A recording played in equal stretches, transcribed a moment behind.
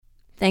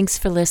Thanks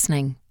for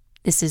listening.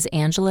 This is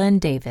Angela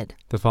and David.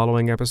 The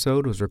following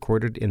episode was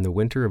recorded in the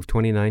winter of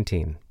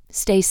 2019.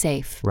 Stay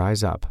safe.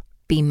 Rise up.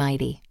 Be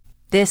mighty.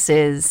 This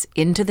is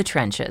Into the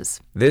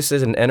Trenches. This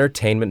is an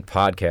entertainment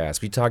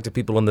podcast. We talk to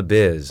people in the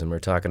biz, and we're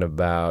talking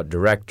about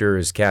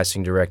directors,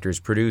 casting directors,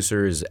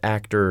 producers,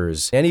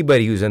 actors,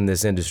 anybody who's in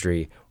this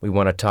industry. We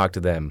want to talk to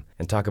them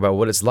and talk about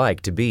what it's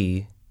like to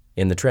be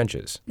in the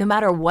trenches. No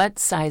matter what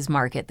size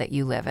market that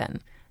you live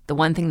in, the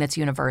one thing that's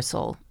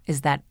universal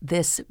is that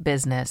this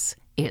business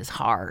is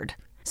hard.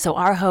 So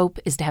our hope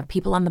is to have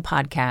people on the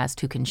podcast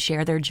who can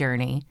share their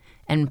journey,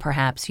 and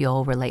perhaps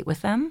you'll relate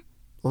with them,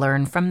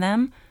 learn from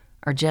them,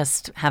 or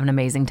just have an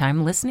amazing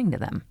time listening to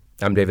them.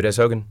 I'm David S.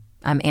 Hogan.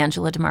 I'm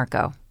Angela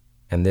DeMarco.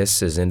 And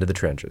this is Into the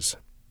Trenches.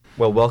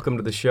 Well, welcome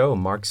to the show,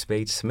 Mark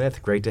Spates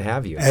Smith. Great to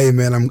have you. Hey,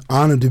 man, I'm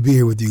honored to be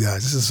here with you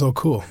guys. This is so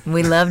cool.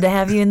 We love to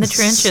have you in the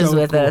trenches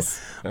with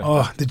us.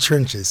 Oh, the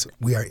trenches.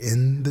 We are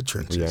in the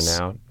trenches. We are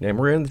now, and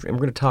we're going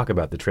to talk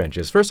about the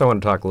trenches. First, I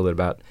want to talk a little bit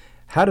about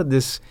how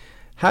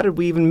did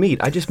we even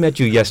meet? I just met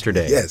you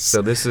yesterday. Yes.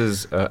 So this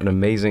is an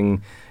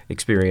amazing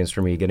experience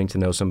for me, getting to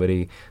know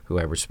somebody who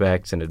I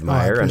respect and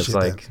admire, and it's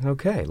like,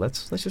 okay,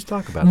 let's just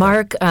talk about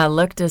Mark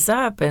looked us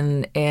up,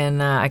 and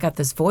I got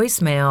this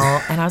voicemail,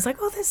 and I was like,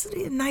 oh, this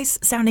is a nice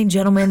sounding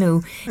gentleman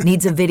who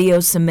needs a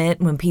video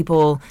submit when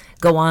people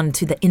go on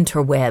to the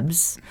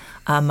interwebs.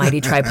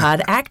 Mighty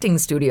Tripod Acting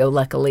Studio,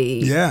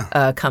 luckily,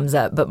 comes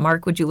up. But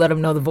Mark, would you let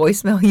him know the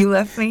voicemail you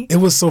left me? It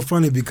was so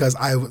funny because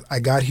I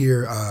got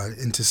here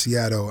into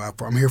Seattle.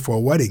 I'm here for a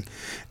wedding,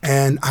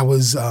 and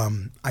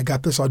I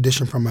got this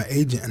audition from my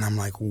agent, and I'm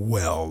like,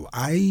 well,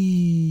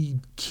 I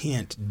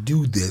can't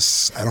do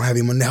this. I don't have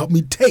anyone to help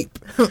me tape.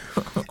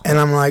 And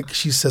I'm like,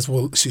 she says,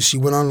 well, she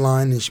went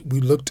online and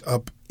we looked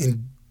up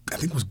in, I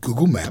think it was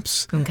Google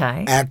Maps,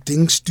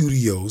 Acting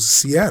Studios,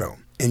 Seattle.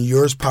 And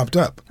yours popped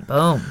up.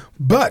 Boom.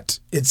 But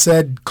it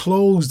said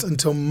closed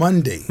until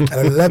Monday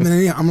at 11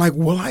 a.m. I'm like,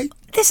 well,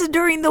 this is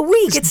during the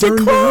week. It's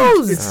during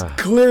closed. It's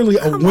clearly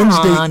a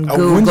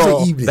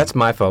Wednesday evening. That's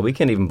my fault. We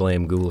can't even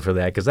blame Google for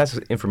that because that's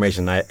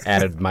information I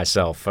added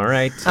myself. All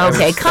right.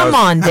 Okay, come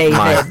on,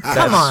 David.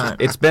 Come on.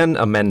 It's been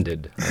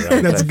amended.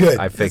 Right? That's good.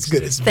 I fixed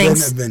it.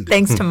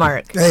 Thanks to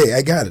Mark. Hey,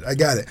 I got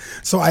it.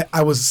 So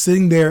I was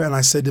sitting there and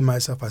I said to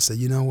myself, I said,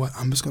 you know what?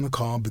 I'm just going to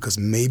call because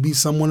maybe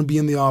someone will be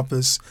in the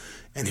office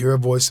and hear a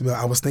voicemail.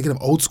 I was thinking of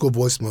old school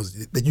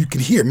voicemails that you could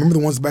hear. Remember the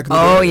ones back in the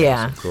day? Oh,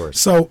 yeah. Of course.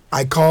 So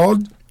I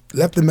called,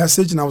 left the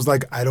message, and I was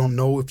like, I don't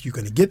know if you're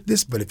going to get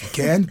this, but if you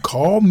can,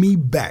 call me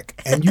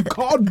back. And you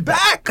called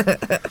back.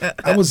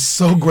 I was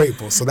so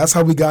grateful. So that's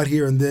how we got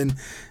here. And then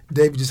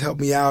David just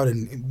helped me out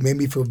and it made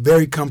me feel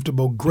very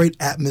comfortable, great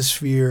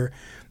atmosphere.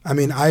 I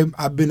mean,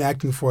 I've been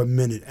acting for a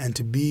minute, and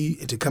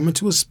to come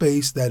into a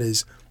space that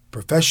is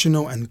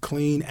professional and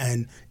clean,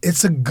 and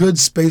it's a good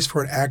space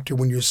for an actor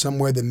when you're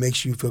somewhere that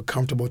makes you feel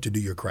comfortable to do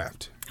your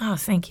craft. Oh,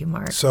 thank you,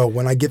 Mark. So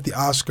when I get the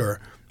Oscar,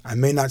 I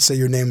may not say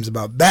your names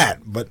about that,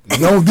 but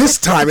this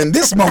time, in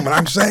this moment,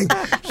 I'm saying,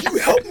 you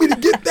helped me to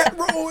get that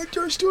role at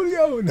your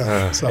studio.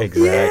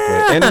 Exactly.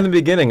 Yeah. And in the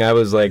beginning, I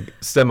was like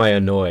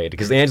semi-annoyed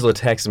because Angela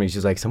texted me.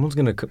 She's like, someone's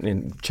going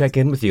to check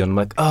in with you. And I'm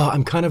like, oh,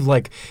 I'm kind of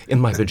like in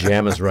my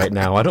pajamas right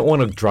now. I don't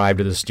want to drive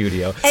to the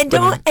studio. And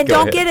don't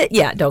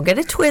get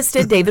it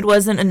twisted. David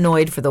wasn't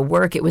annoyed for the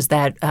work. It was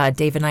that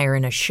Dave and I are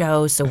in a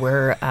show, so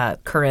we're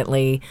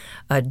currently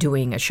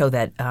doing a show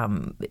that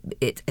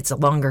it's a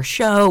longer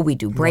show. We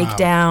do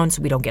breakdowns.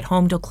 So we don't get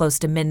home till close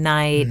to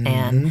midnight,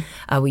 and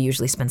we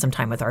usually spend some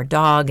time with our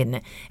dog,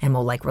 and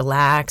we'll like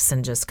relax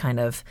and just kind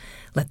of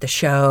let the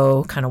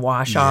show kind of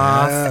wash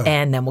off,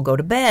 and then we'll go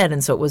to bed.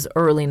 And so it was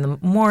early in the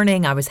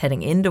morning. I was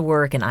heading into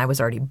work, and I was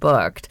already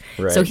booked.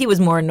 Right. So he was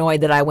more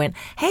annoyed that I went,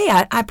 hey,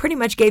 I pretty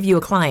much gave you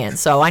a client,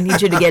 so I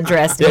need you to get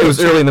dressed. It was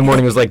early in the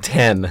morning. It was like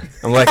 10.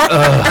 I'm like,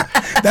 ugh.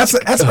 That's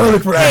early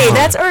for us. Hey,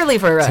 that's early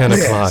for us. 10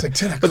 o'clock. Yeah, it's like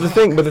 10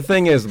 o'clock. But the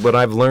thing is, what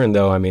I've learned,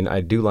 though, I mean,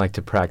 I do like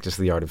to practice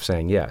the art of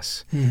saying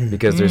yes,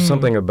 because there's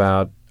something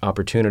about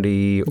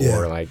opportunity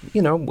or like,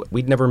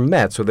 we'd never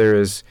met. So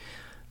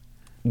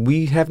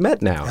we have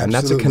met now. Absolutely. And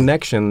that's a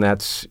connection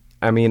that's,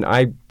 I mean,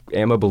 I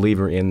am a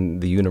believer in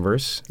the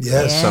universe.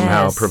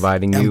 Somehow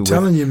providing you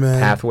with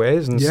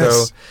pathways. And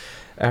so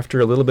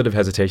after a little bit of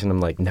hesitation, I'm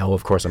like, no,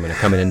 of course I'm going to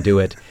come in and do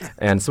it.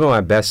 And some of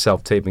my best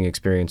self-taping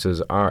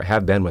experiences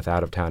have been with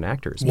out-of-town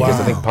actors. Because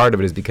I think part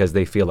of it is because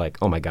they feel like,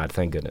 oh my God,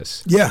 thank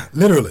goodness. Yeah,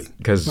 literally.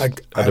 Because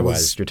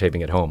otherwise you're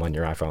taping at home on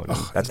your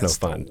iPhone. That's no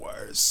fun. The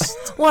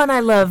worst. Well, and I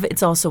love,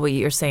 it's also what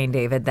you're saying,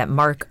 David, that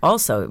Mark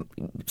also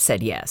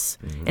said yes.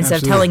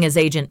 Instead of telling his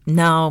agent,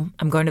 no,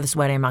 I'm going to this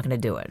wedding, I'm not going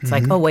to do it. It's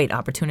like, oh, wait,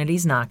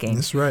 opportunity's knocking.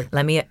 That's right.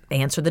 Let me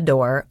answer the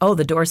door. Oh,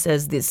 the door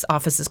says this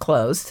office is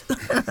closed.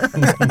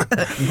 I'm going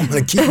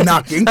to keep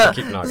knocking.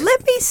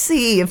 Let me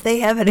see if they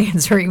have an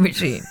answering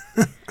machine.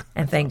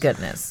 And thank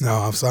goodness.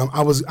 No, so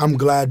I'm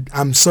glad.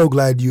 I'm so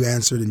glad you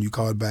answered and you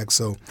called back.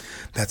 So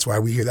that's why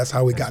we're here. That's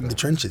how we got in the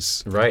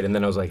trenches. Right. And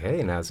then I was like,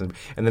 hey, now.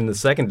 And then the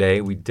second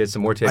day, we did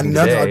some more taping.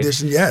 Another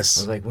audition, yes.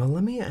 I was like, well,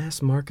 let me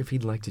ask Mark if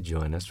he'd like to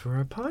join us for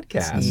our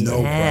podcast.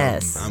 No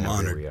yes. problem. I'm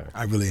honored.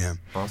 I really am.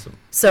 Awesome.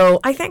 So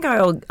I think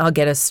I'll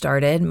get us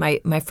started.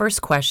 My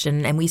first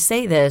question, and we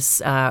say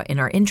this in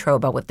our intro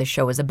about what the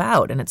show is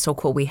about, and it's so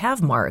cool we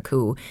have Mark,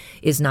 who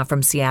is not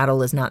from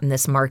Seattle, is not in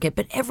this market,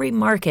 but every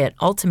market,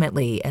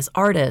 ultimately, as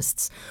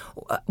artists,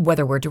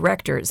 whether we're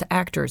directors,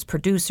 actors,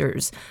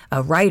 producers,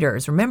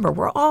 writers, remember,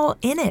 we're all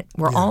in it.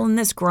 We're all in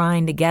this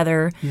grind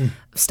together.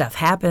 Stuff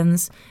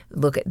happens.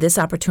 Look at this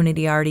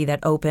opportunity already that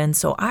opened.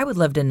 So I would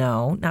love to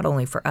know, not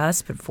only for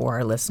us, but for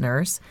our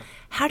listeners,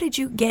 how did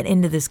you get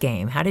into this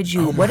game? How did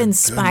you? What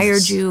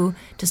inspired you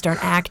to start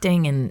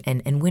acting,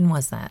 and when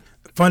was that?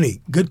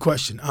 Funny, good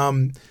question.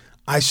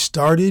 I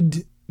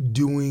started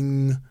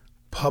doing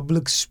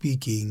public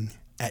speaking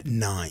at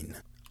 9.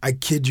 I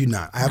kid you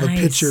not. I have a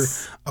picture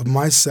of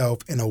myself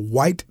in a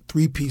white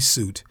 3-piece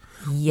suit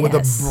with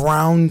a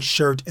brown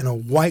shirt and a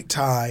white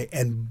tie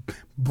and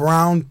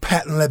brown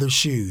patent leather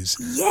shoes.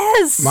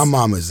 Yes. My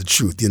mama is the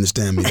truth. You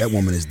understand me? That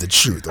woman is the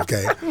truth,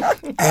 okay?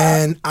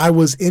 And I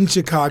was in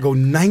Chicago,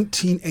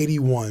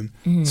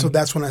 1981. So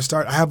that's when I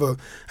started. I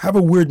have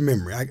a weird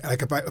memory.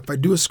 If I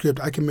do a script,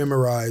 I can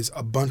memorize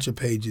a bunch of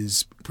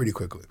pages pretty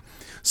quickly.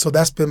 So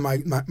that's been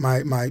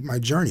my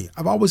journey.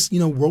 I've always,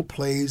 wrote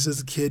plays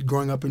as a kid,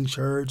 growing up in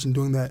church and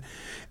doing that.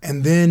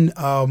 And then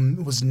I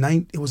was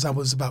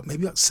about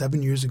maybe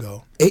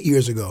 8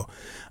 years ago.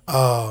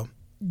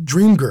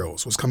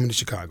 Dreamgirls was coming to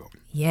Chicago.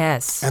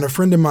 Yes. And a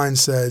friend of mine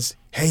says,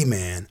 "Hey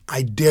man,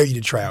 I dare you to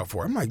try out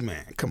for it." I'm like,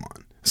 "Man, come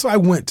on." So I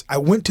went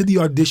to the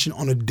audition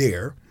on a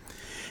dare,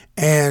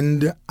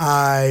 and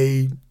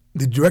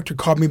the director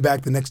called me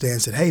back the next day and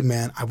said, "Hey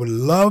man, I would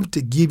love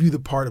to give you the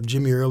part of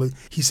Jimmy Early."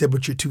 He said,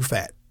 "But you're too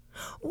fat."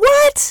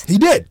 What? He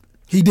did.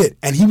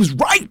 And he was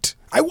right.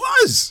 I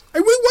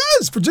really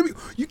was. For Jimmy,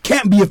 you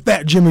can't be a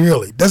fat Jimmy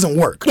Early. It doesn't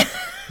work. I'm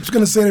just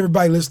going to say to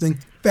everybody listening,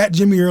 fat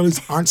Jimmy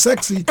Earlys aren't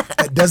sexy.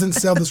 That doesn't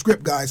sell the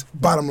script, guys.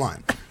 Bottom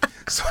line.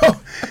 So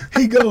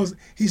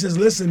he says,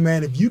 "Listen,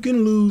 man, if you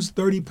can lose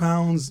 30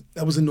 pounds,"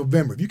 that was in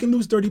November. "If you can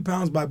lose 30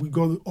 pounds by we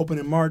go open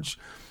in March,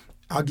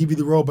 I'll give you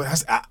the role." But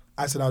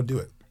I said, "I'll do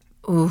it."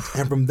 Oof.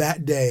 And from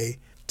that day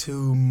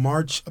to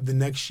March of the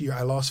next year,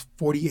 I lost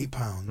 48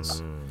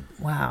 pounds.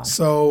 Wow.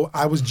 So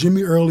I was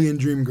Jimmy Early in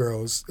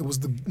Dreamgirls. It was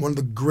one of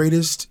the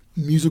greatest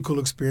musical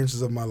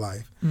experiences of my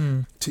life.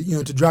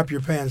 To drop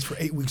your pants for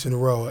 8 weeks in a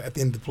row at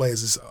the end of the play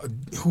is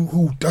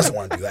who doesn't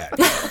want to do that?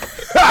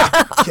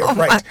 Yeah,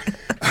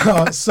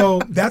 right.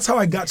 So that's how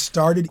I got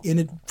started in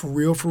it for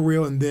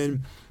real. And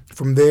then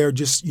from there,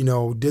 just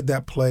did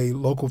that play,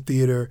 local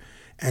theater,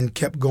 and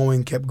kept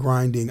going, kept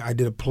grinding. I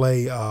did a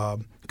play,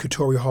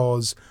 Katori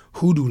Hall's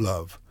Hoodoo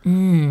Love.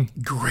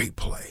 Great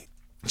play.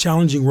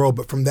 Challenging role,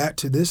 but from that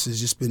to this has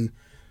just been,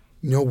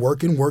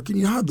 working.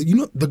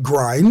 The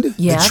grind,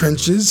 the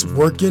trenches,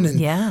 working,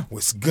 and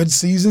with good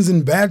seasons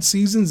and bad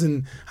seasons.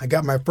 And I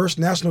got my first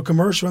national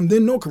commercial, and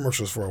then no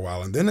commercials for a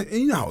while, and then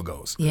you know how it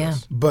goes. Yeah.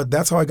 But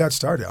that's how I got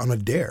started, on a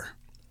dare.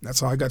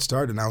 That's how I got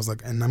started, and I was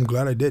like, and I'm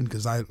glad I did,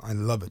 because I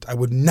love it. I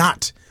would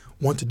not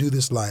want to do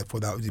this life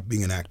without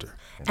being an actor.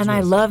 And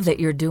I love that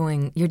you're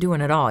doing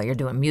it all. You're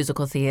doing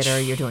musical theater,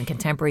 you're doing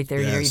contemporary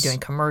theater, you're doing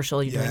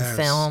commercial, you're doing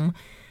film.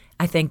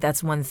 I think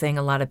that's one thing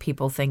a lot of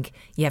people think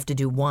you have to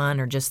do one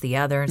or just the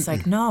other. It's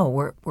like, no,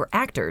 we're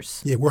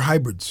actors. Yeah, we're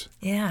hybrids.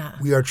 Yeah.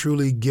 We are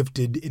truly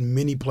gifted in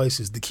many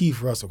places. The key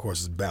for us, of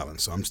course, is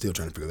balance. So I'm still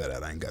trying to figure that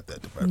out. I ain't got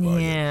that to fight about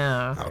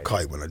yet. I'll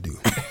call you when I do.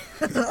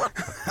 I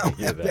don't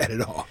have that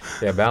at all.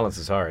 Yeah, balance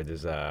is hard.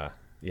 There's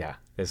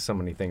so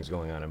many things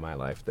going on in my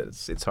life that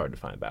it's hard to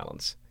find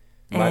balance.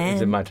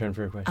 Is it my turn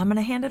for a question? I'm going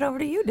to hand it over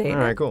to you, David. All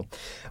right, cool.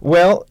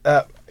 Well,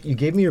 you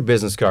gave me your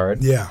business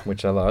card,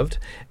 which I loved,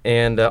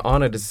 and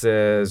on it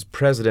says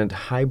President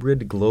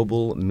Hybrid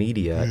Global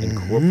Media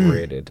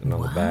Incorporated, and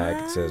on the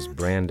back it says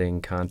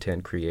branding,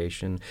 content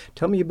creation.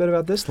 Tell me a bit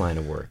about this line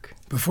of work.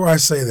 Before I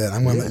say that,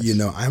 I'm going to let you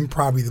know I'm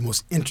probably the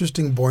most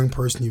interesting, boring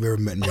person you've ever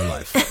met in your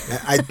life.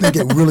 I think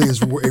it really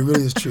is. It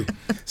really is true.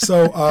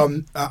 So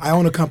I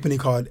own a company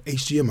called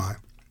HGMI.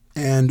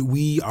 And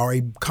we are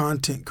a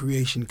content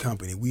creation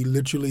company. We're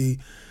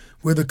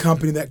the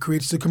company that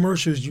creates the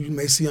commercials you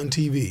may see on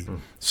TV.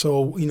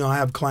 So, I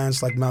have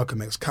clients like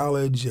Malcolm X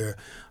College, a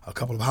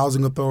couple of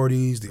housing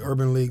authorities, the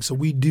Urban League. So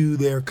we do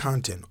their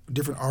content,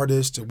 different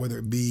artists, or whether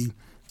it be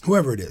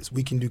whoever it is,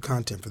 we can do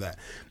content for that.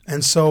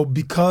 And so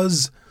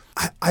because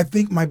I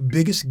think my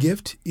biggest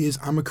gift is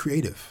I'm a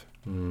creative.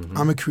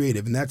 I'm a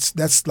creative, and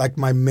that's like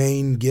my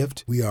main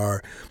gift. We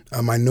are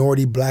a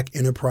minority black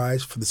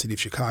enterprise for the city of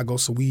Chicago,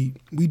 so we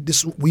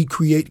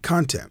create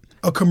content.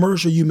 A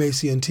commercial you may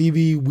see on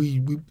TV,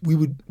 we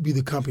would be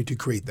the company to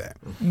create that.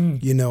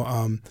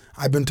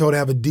 I've been told I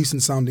have a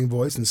decent sounding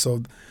voice, and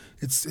so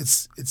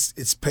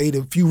it's paid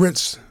a few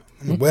rents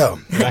Well,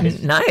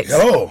 nice.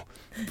 Hello.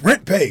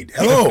 Rent paid.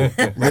 Hello.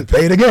 Rent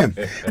paid again.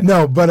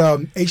 No, but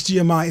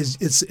HGMI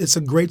it's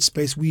a great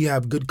space. We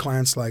have good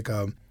clients like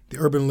the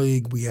Urban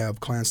League. We have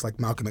clients like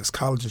Malcolm X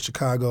College in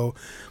Chicago,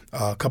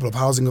 a couple of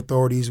housing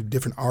authorities,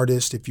 different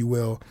artists, if you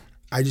will.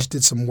 I just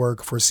did some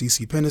work for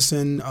CC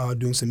Pennison,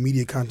 doing some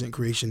media content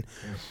creation.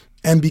 Yes.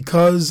 And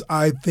because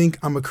I think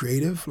I'm a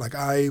creative, like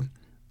I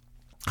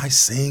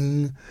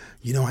sing,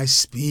 I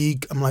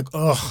speak. I'm like,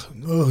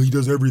 he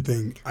does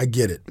everything. I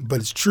get it, but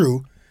it's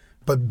true.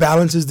 But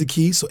balance is the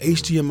key. So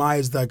HGMI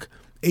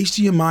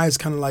is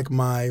kind of like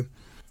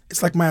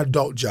my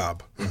adult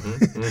job.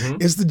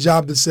 It's the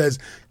job that says,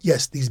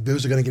 yes, these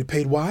bills are going to get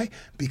paid. Why?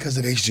 Because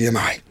of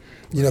HGMI.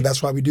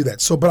 That's why we do that.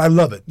 So, but I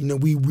love it.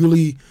 We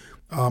really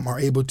are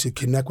able to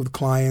connect with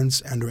clients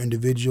and or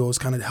individuals,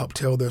 kind of help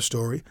tell their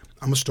story.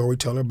 I'm a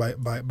storyteller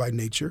by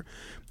nature.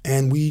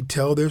 And we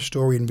tell their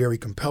story in very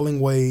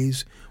compelling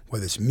ways,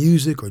 whether it's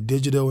music or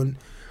digital. And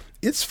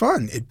it's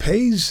fun. It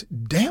pays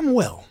damn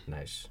well.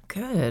 Nice.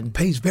 Good. It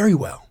pays very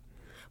well.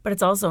 But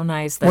it's also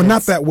nice that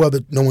not that well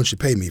that no one should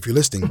pay me. If you're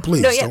listening,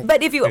 please. No, yeah,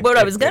 but what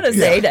I was gonna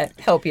say to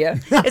help you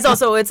is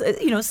also it's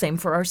same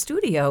for our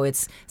studio.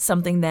 It's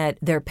something that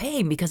they're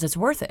paying because it's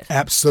worth it.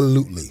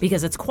 Absolutely.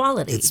 Because it's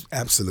quality. It's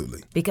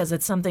absolutely. Because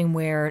it's something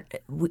where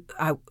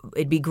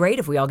it'd be great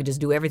if we all could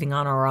just do everything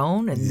on our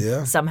own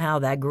and somehow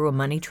that grew a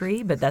money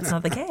tree, but that's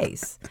not the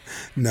case.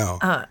 No.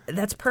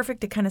 That's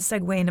perfect to kind of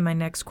segue into my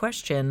next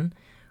question.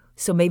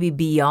 So maybe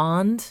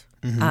beyond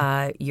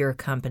your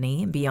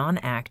company, beyond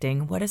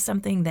acting, what is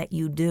something that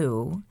you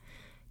do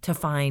to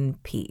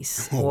find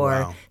peace?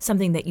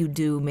 Something that you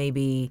do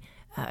maybe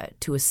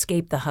to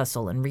escape the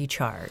hustle and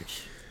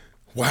recharge?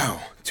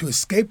 Wow. To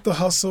escape the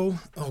hustle,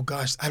 oh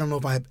gosh, I don't know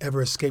if I've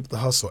ever escaped the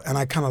hustle. And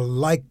I kind of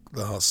like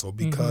the hustle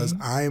because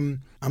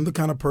I'm the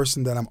kind of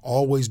person that I'm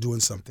always doing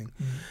something.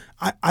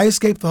 I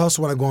escape the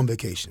hustle when I go on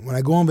vacation. When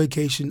I go on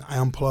vacation, I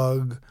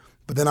unplug,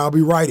 but then I'll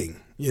be writing.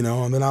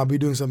 And then I'll be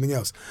doing something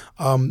else.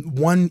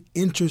 One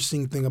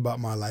interesting thing about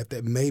my life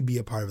that may be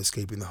a part of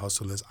escaping the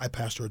hustle is I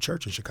pastor a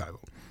church in Chicago.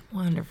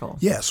 Wonderful.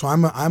 Yeah, so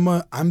I'm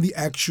the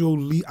actual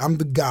lead. I'm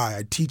the guy.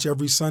 I teach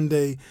every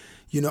Sunday.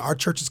 Our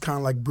church is kind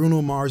of like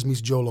Bruno Mars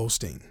meets Joel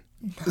Osteen.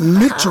 Nice.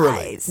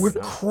 Literally, we're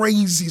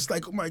crazy. It's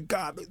like, oh my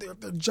God,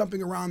 they're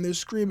jumping around, they're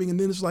screaming, and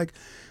then it's like,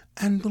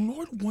 and the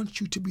Lord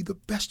wants you to be the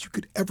best you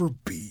could ever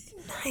be.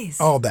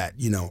 Nice. All that,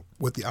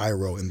 with the eye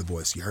roll in the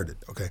voice. You heard it,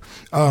 okay?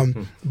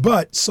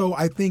 But so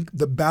I think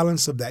the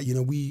balance of that,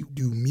 we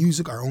do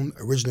music, our own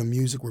original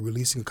music. We're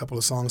releasing a couple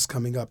of songs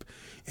coming up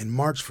in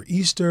March for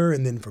Easter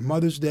and then for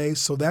Mother's Day.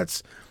 So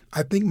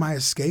I think my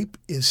escape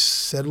is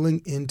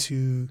settling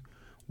into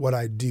what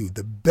I do.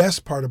 The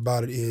best part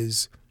about it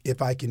is if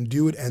I can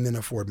do it and then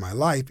afford my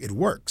life, it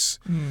works.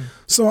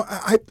 So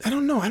I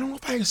don't know. I don't know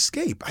if I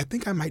escape. I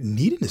think I might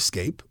need an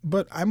escape,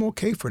 but I'm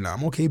okay for now.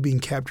 I'm okay being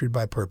captured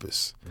by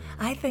purpose.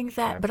 I think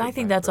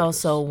that's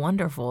also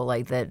wonderful.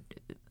 Like that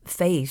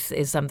faith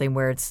is something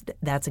where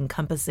that's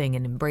encompassing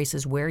and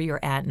embraces where you're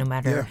at, no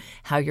matter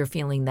how you're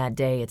feeling that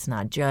day. It's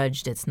not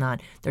judged.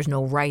 There's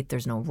no right.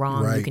 There's no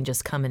wrong. Right. You can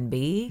just come and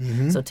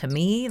be. So to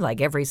me,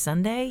 like every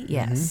Sunday,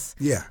 yes.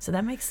 Yeah. So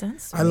that makes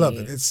sense. I love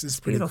it. It's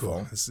pretty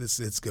cool.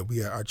 It's good.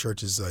 Our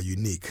church is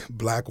unique.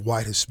 Black,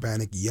 white,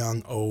 Hispanic,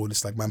 young, old.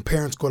 It's like my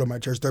parents go to my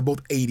church. They're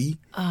both 80.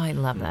 Oh, I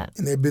love that.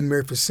 And they've been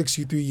married for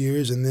 63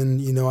 years. And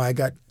then I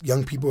got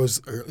young people as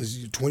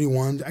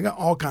 21. I got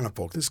all kind of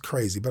folks. It's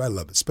crazy, but I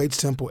love it. Spates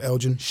Temple,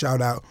 Elgin,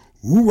 shout out,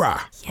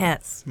 hoorah!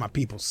 Yes, my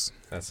peoples.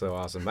 That's so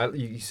awesome.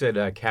 You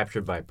said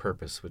captured by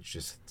purpose, which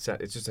it's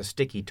just a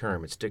sticky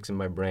term. It sticks in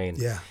my brain.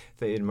 Yeah,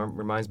 it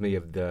reminds me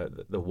of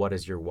the what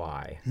is your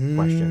why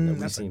question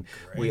that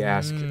we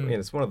ask. And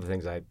it's one of the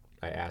things I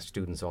ask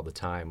students all the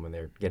time when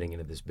they're getting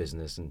into this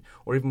business,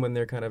 or even when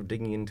they're kind of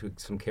digging into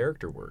some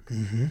character work.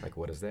 Like,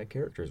 what is that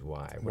character's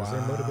why? What is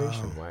their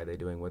motivation? Why are they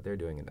doing what they're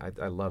doing? And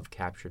I love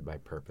captured by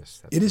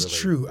purpose. It is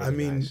true. Really, I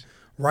mean, nice.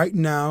 Right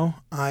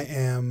now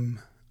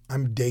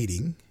I'm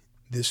dating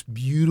this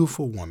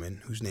beautiful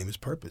woman whose name is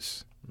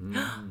Purpose. I'm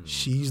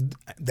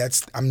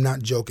not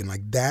joking.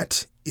 Like,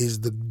 that is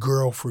the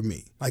girl for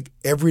me. Like,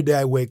 every day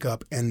I wake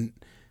up and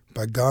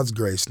by God's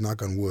grace,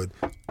 knock on wood,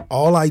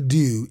 all I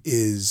do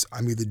is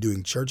I'm either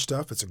doing church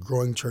stuff. It's a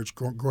growing church,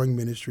 growing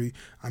ministry.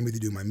 I'm either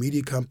doing my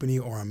media company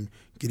or I'm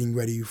getting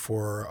ready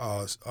for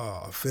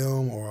a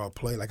film or a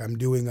play. Like I'm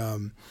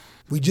doing,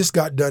 we just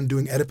got done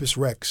doing Oedipus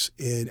Rex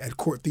at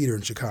Court Theater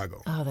in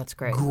Chicago. Oh, that's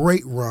great.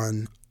 Great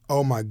run.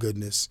 Oh, my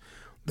goodness.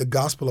 The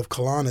Gospel of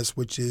Colonus,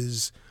 which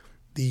is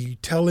the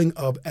telling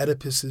of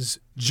Oedipus's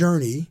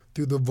journey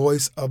through the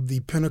voice of the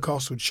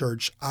Pentecostal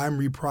church. I'm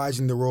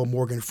reprising the role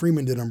Morgan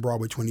Freeman did on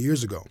Broadway 20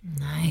 years ago.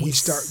 Nice. We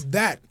start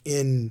that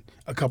in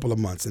a couple of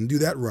months and do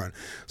that run.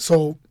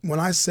 So when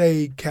I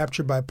say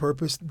captured by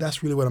purpose,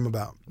 that's really what I'm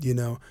about.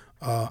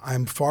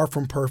 I'm far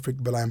from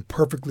perfect, but I'm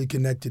perfectly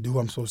connected to who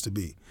I'm supposed to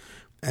be.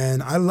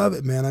 And I love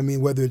it, man. I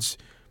mean, whether it's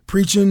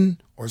preaching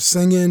or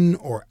singing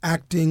or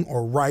acting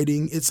or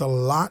writing, it's a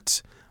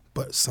lot,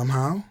 but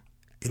somehow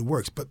it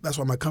works. But that's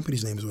why my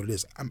company's name is what it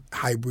is. I'm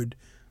Hybrid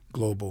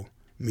Global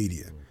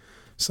Media.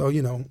 So,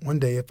 one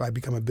day if I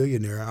become a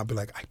billionaire, I'll be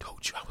like, I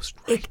told you I was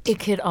right. It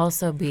could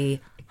also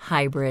be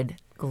hybrid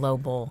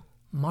global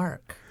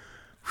Mark.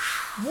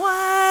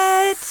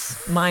 What?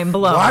 Mind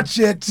blown. Watch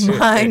it.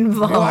 Mind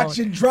blown. Watch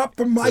it drop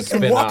the mic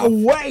and walk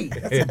away.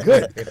 That's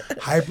good.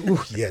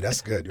 Yeah,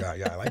 that's good.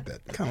 Yeah, I like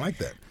that. Kind of like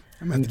that.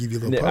 I'm going to have to give you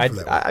a little pub for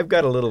that one. I've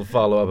got a little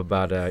follow-up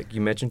about, you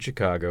mentioned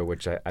Chicago,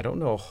 which I don't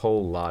know a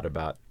whole lot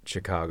about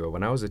Chicago.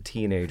 When I was a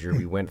teenager,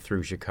 we went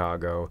through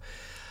Chicago.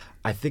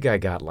 I think I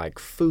got like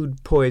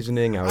food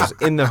poisoning. I was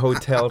in the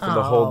hotel for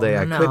the whole day.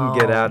 I couldn't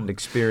get out and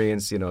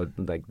experience,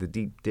 like the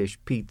deep dish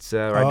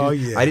pizza.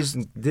 I just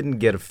didn't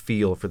get a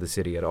feel for the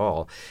city at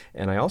all.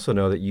 And I also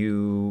know that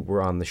you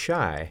were on The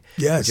Chi,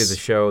 which is a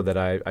show that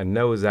I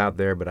know is out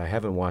there, but I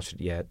haven't watched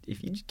it yet.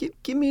 If you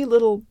give me a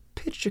little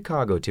pitch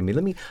Chicago to me.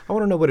 I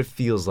want to know what it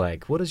feels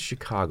like. What does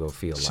Chicago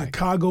feel like?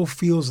 Chicago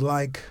feels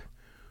like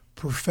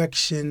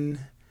perfection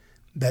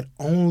that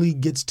only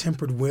gets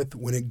tempered with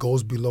when it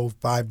goes below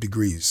 5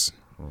 degrees.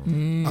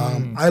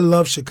 I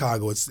love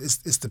Chicago. It's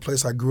the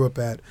place I grew up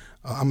at.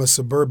 I'm a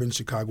suburban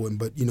Chicagoan,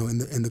 but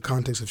in the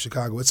context of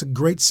Chicago, it's a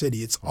great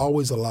city. It's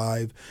always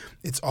alive.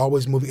 It's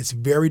always moving. It's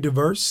very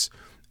diverse,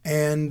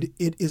 and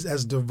it is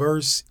as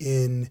diverse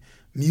in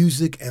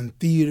music and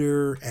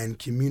theater and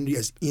community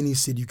as any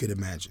city you could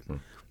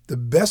imagine. The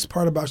best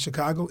part about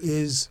Chicago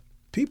is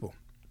people.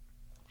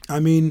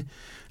 I mean,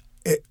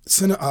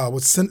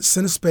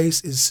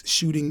 CineSpace is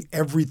shooting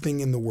everything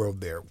in the world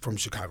there, from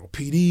Chicago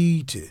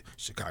PD to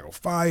Chicago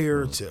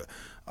Fire to,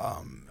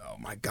 oh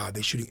my God,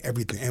 they're shooting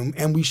everything.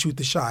 And we shoot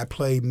The Chi. I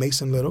play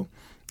Mason Little.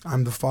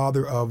 I'm the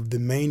father of the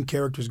main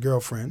character's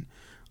girlfriend.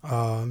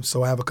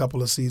 So I have a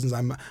couple of seasons.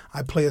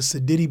 I play a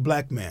sedity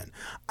black man.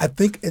 I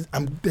think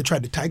they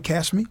tried to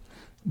typecast me,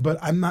 but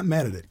I'm not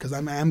mad at it because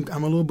I'm a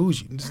little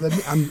bougie. Just let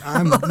me.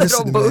 I'm a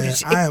little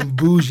bougie. Man, I am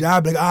bougie.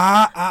 I'm like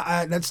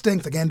that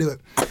stinks. I can't do it.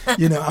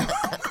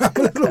 I'm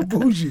a little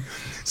bougie.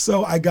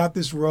 So I got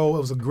this role. It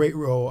was a great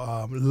role.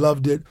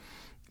 Loved it.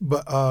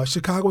 But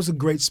Chicago is a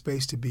great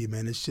space to be,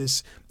 man.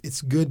 It's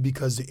good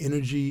because the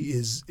energy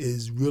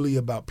is really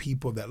about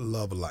people that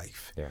love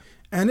life. Yeah.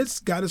 And it's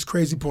got its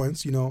crazy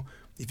points,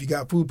 If you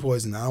got food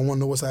poisoning, I don't want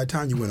to know what side of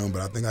town you went on,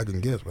 but I think I can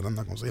guess, but I'm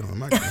not going to say it on the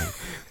microphone.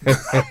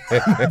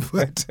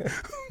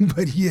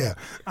 but yeah,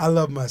 I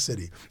love my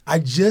city. I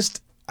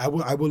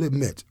will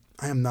admit,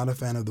 I am not a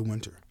fan of the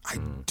winter. I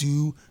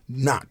do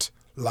not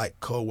like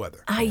cold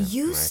weather. I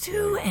used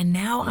to, and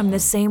now I'm the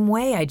same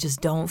way. I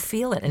just don't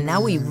feel it. And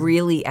now we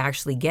really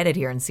actually get it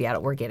here in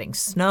Seattle. We're getting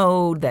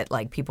snowed that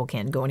like people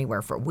can't go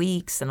anywhere for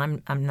weeks,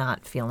 and I'm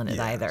not feeling it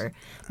either.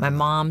 My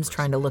mom's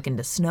trying to look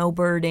into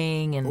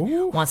snowbirding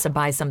and wants to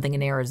buy something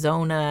in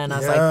Arizona, and I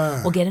was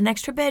like, we'll get an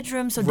extra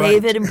bedroom so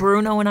David and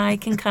Bruno and I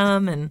can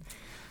come. And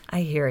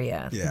I hear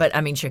you. Yeah. But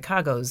I mean,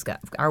 Chicago's got,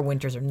 our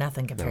winters are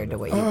nothing compared to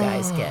what you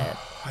guys get.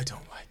 I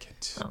don't like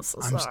it. I'm so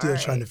I'm still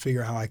trying to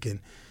figure out how I can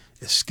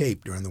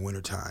escape during the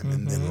wintertime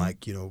and then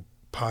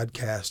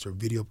podcast or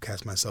video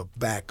cast myself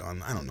back on.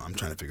 I don't know. I'm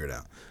trying to figure it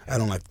out. I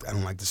don't like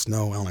the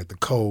snow. I don't like the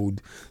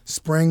cold.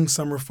 Spring,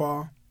 summer,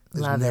 fall.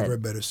 There's never a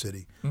better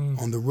city.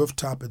 On the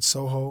rooftop at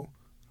Soho,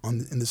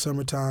 in the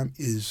summertime,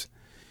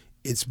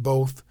 it's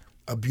both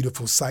a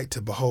beautiful sight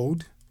to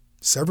behold,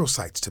 several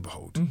sights to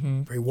behold,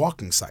 very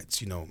walking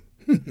sights.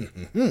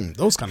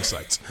 Those kind of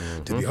sights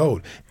to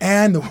behold,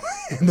 and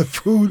the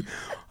food.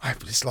 I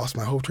just lost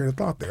my whole train of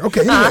thought there.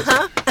 Okay, anyways.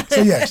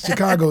 So yes,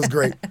 Chicago's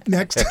great.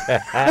 Next.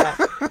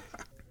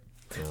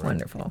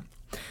 Wonderful.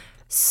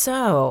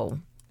 So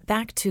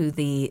back to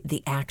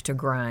the actor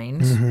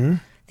grind,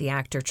 the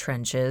actor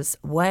trenches.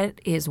 What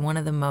is one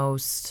of the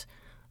most,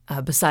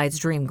 besides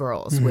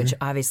Dreamgirls, which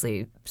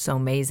obviously so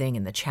amazing,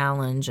 and the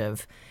challenge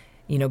of,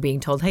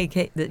 being told, hey,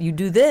 Kate, that you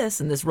do this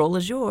and this role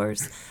is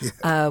yours.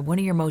 One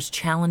of your most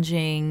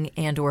challenging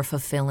and or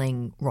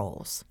fulfilling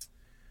roles?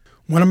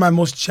 One of my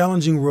most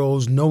challenging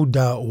roles, no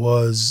doubt,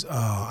 was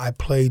I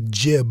played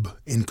Jib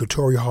in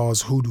Katori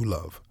Hall's Hoodoo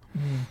Love.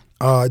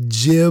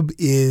 Jib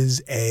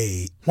is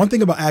one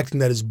thing about acting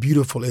that is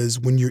beautiful is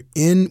when you're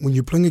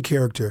playing a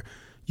character,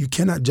 you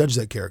cannot judge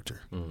that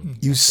character.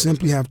 You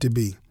simply have to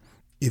be.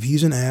 If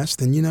he's an ass,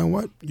 then you know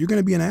what? You're going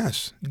to be an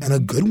ass, and a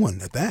good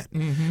one at that.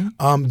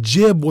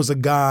 Jib was a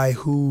guy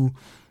who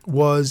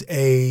was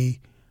a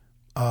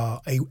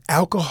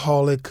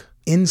alcoholic,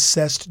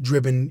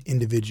 incest-driven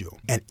individual.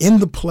 And in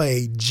the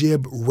play,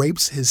 Jib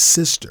rapes his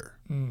sister.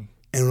 And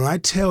when I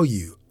tell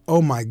you,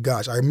 oh my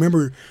gosh, I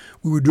remember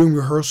we were doing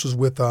rehearsals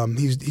with,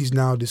 he's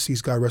now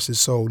deceased, God rest his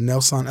soul,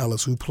 Nelson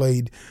Ellis, who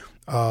played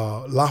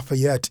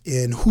Lafayette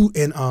in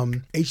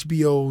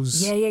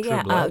HBO's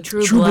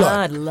True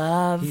Blood.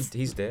 Love.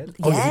 He's dead?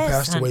 Oh, yes, he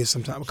passed away a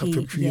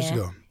few years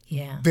ago.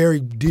 Yeah. Very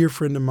dear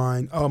friend of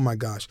mine. Oh my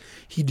gosh.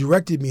 He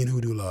directed me in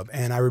Hoodoo Love.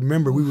 And I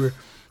remember we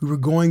were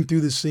going through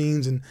the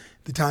scenes, and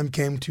the time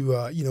came to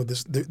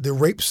the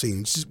rape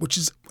scene, which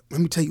is, let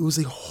me tell you, it was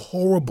a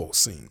horrible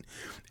scene.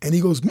 And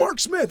he goes, Mark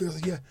Smith. I was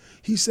like, yeah.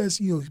 He says,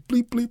 bleep,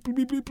 bleep,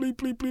 bleep, bleep, bleep,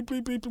 bleep, bleep,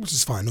 bleep, bleep, which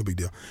is fine, no big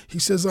deal. He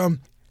says,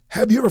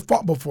 have you ever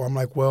fought before? I'm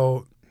like,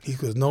 well, He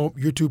goes, no,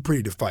 you're too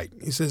pretty to fight.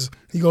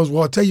 He goes,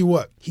 well, I'll tell you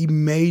what. He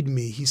made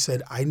me, he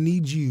said, I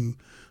need you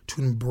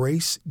to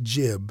embrace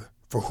Jib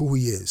for who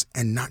he is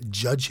and not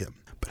judge him.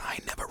 But I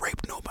ain't never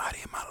raped nobody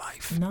in my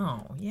life.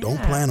 No. Yeah.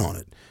 Don't plan on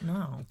it.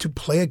 No. To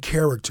play a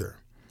character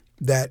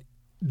that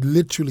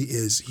literally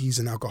he's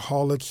an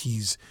alcoholic.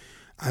 He's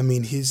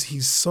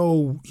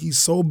so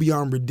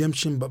beyond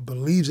redemption, but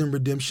believes in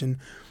redemption.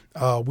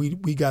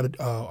 We got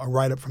a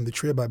write-up from the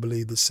Trib, I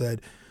believe, that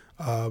said,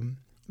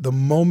 the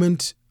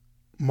moment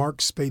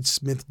Mark Spates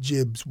Smith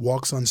Jibbs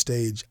walks on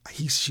stage,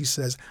 she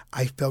says,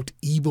 I felt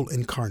evil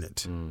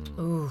incarnate.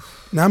 Now,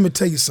 I'm going to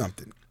tell you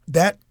something.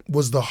 That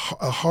was a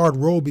hard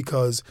role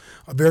because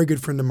a very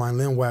good friend of mine,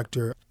 Lynn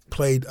Wachter,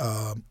 played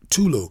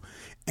Tulu.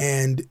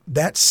 And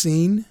that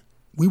scene,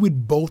 we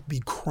would both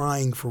be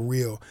crying for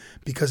real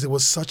because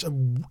that's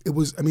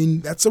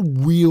a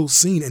real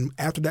scene. And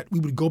after that, we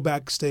would go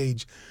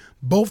backstage,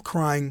 both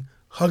crying,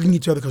 hugging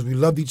each other because we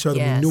loved each other.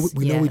 Yes,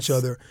 we know each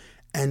other.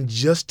 And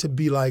just to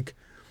be like,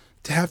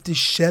 to have to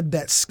shed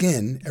that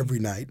skin every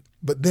night.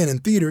 But then in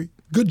theater,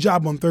 good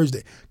job on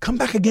Thursday. Come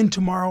back again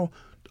tomorrow,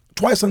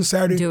 twice on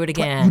Saturday. Do it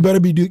again. You better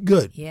be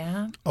good.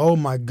 Yeah. Oh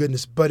my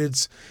goodness. But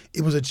it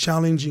was a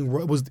challenging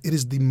role. It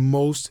is the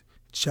most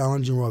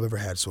challenging role I've ever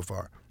had so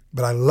far.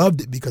 But I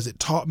loved it because it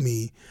taught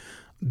me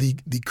the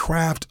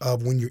craft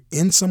of when you're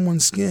in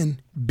someone's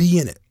skin, be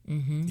in it.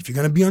 Mm-hmm. If you're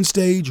going to be on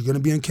stage, you're going to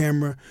be on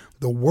camera.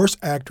 The worst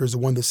actor is the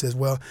one that says,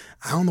 well,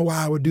 I don't know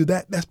why I would do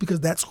that. That's because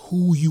that's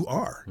who you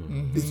are.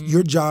 Mm-hmm.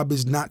 Your job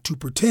is not to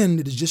pretend.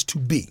 It is just to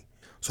be.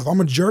 So if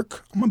I'm a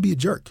jerk, I'm going to be a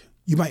jerk.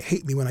 You might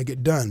hate me when I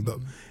get done, but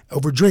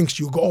over drinks,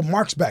 you'll go, oh,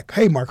 Mark's back.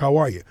 Hey, Mark, how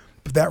are you?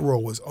 But that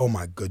role was, oh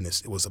my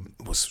goodness, it was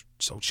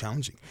so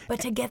challenging.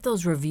 But to get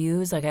those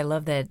reviews, like I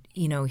love that,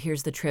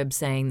 here's the Trib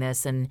saying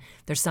this, and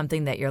there's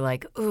something that you're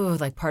like, oh,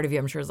 like part of you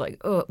I'm sure is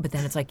like, oh, but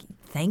then it's like,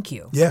 thank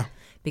you. Yeah.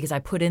 Because I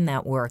put in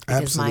that work,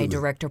 because Absolutely. my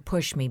director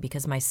pushed me,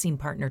 because my scene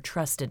partner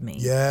trusted me.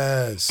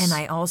 Yes. And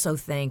I also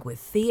think with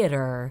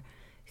theater,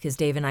 because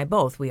Dave and I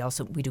both, we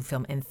do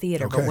film and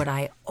theater, Okay. but what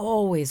I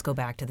always go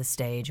back to the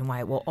stage and why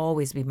it will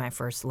always be my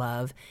first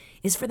love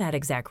is for that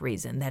exact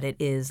reason, that it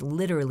is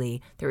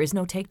literally, there is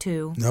no take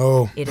two.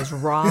 No. It is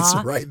raw. It's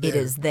right there. It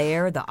is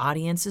there. The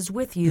audience is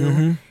with you.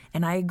 Mm-hmm.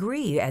 And I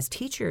agree. As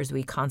teachers,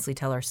 we constantly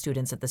tell our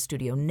students at the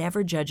studio,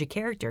 never judge a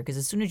character, because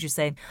as soon as you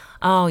say,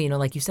 oh,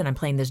 like you said, I'm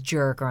playing this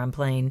jerk or I'm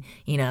playing,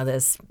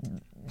 this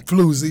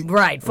floozy.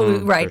 Right,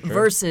 right, sure.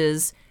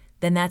 Versus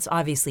then that's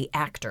obviously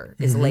actor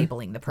is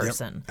labeling the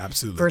person. Yep,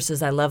 absolutely.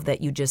 Versus I love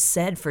that you just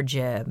said for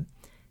Jib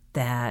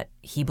that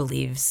he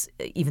believes,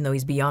 even though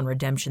he's beyond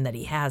redemption, that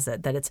he has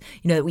it, that it's,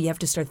 that we have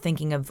to start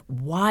thinking of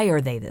why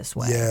are they this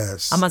way?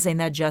 Yes. I'm not saying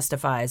that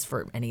justifies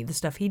for any of the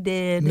stuff he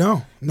did.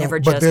 No. Never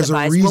but justifies. there's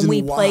a reason when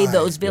we play why.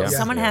 those villains, Yeah.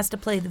 someone has to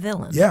play the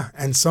villain. Yeah,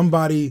 and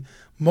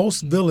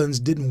most villains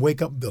didn't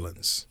wake up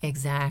villains.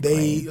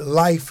 Exactly.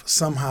 Life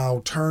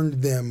somehow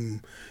turned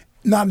them,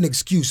 not an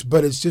excuse,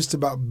 but it's just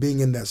about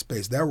being in that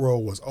space. That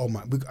role was, oh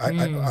my, I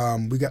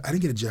didn't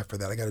get a Jeff for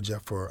that. I got a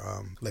Jeff for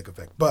Lake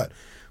Effect. But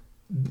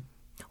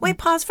wait,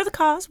 pause for the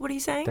cause. What are you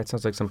saying? That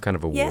sounds like some kind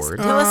of award. Yes,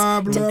 tell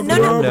us. Blah,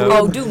 No. blah.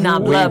 Oh, do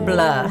not blah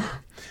blah.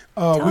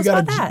 Tell us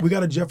about that. We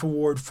got a Jeff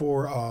Award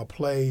for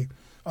play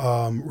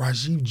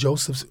Rajiv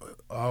Joseph's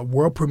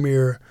world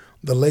premiere,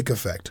 The Lake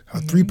Effect, a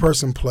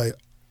 3-person play,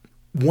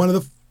 one of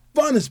the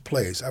funnest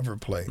plays I've ever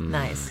played.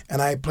 Nice.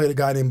 And I played a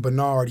guy named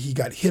Bernard. He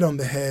got hit on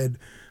the head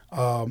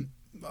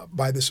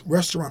by this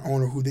restaurant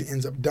owner who then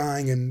ends up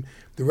dying, and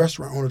the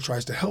restaurant owner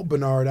tries to help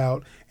Bernard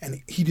out,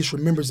 and he just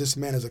remembers this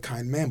man as a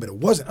kind man, but it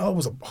wasn't. Oh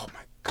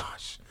my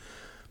gosh.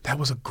 That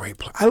was a great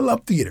play. I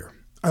love theater.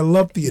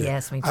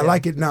 Yes, me too. I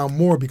like it now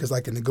more because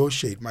I can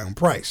negotiate my own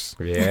price.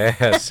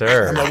 Yes,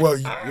 sir. I'm like, well,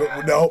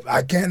 no,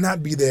 I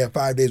cannot be there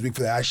 5 days a week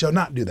for that. I shall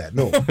not do that.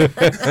 No.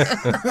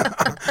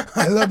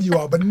 I love you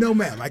all, but no,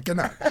 ma'am, I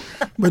cannot.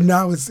 But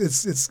now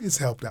it's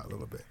helped out a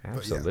little bit.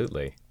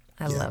 Absolutely.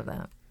 I love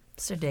that.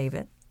 Sir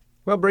David.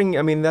 Well,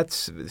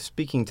 that's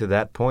speaking to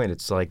that point.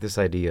 It's like this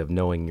idea of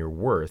knowing your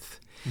worth.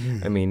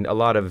 I mean,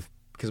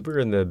 because we're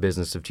in the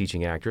business of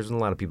teaching actors, and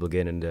a lot of people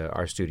get into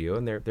our studio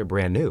and they're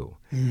brand new,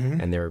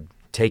 and they're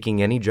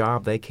taking any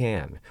job they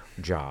can.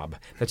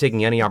 They're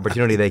taking any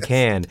opportunity they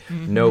can,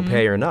 no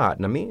pay or not.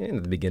 And I mean,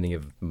 in the beginning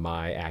of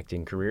my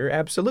acting career,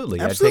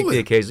 absolutely. I take the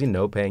occasionally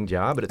no-paying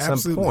job, but at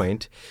some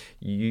point,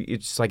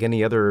 it's like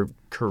any other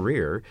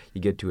career.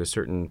 You get to a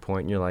certain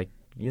point, and you're like,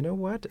 you know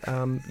what?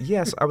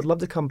 Yes, I would love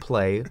to come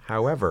play.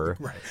 However,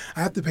 right,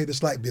 I have to pay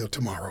this light bill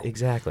tomorrow.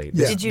 Exactly.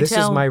 Yeah. This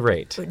is my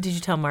rate. Did you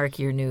tell Mark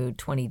your new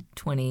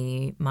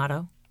 2020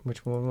 motto?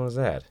 Which one was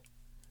that?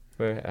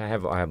 I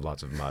have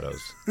lots of mottos.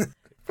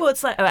 Well,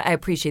 it's like I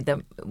appreciate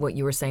what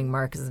you were saying,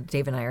 Mark, because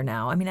Dave and I are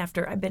now. I mean,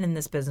 after I've been in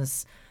this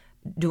business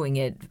doing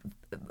it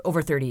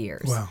over 30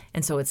 years. Wow.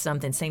 And so it's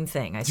something, same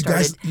thing. You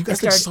guys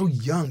look so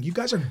young. You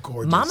guys are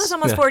gorgeous. Mama's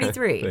almost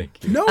 43.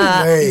 No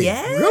way.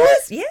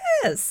 Yes. Really?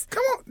 Yes.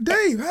 Come on,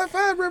 Dave. High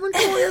five, Reverend.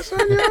 Come on here, son.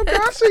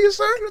 I see you,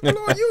 son. Let the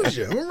Lord use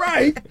you. All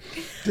right.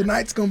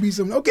 Tonight's going to be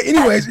some. Okay,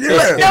 anyways.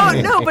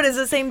 No, but it's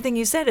the same thing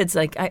you said. It's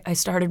like I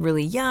started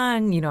really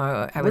young. You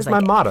know, I was my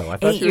motto? I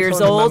 8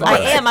 years old. I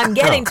am. I'm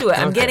getting to it.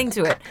 I'm getting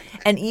to it.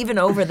 And even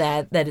over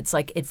that it's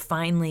like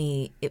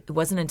it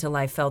wasn't until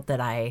I felt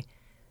that I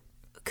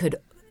could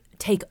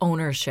take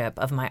ownership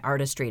of my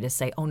artistry to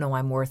say, oh no,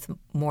 I'm worth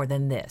more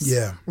than this,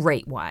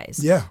 rate-wise.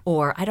 Yeah.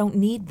 Or I don't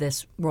need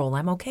this role.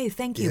 I'm okay,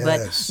 thank you. But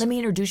let me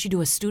introduce you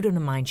to a student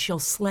of mine. She'll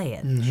slay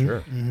it. Mm-hmm.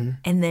 Sure. Mm-hmm.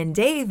 And then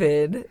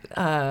David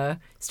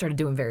started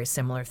doing very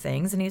similar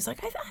things. And he's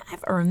like,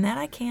 I've earned that.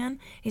 I can.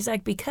 He's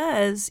like,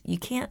 because you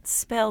can't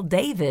spell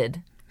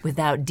David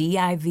without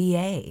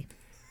D-I-V-A.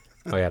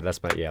 Oh yeah,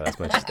 that's my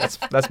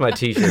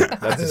T-shirt.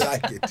 I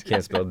like it.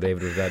 Can't spell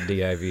David without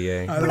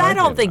D-I-V-A. But I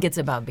don't think it's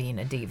about being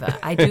a diva.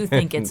 I do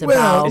think it's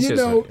about it's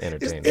just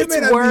entertainment.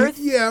 It's worth,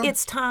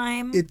 it's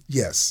time,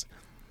 Yes.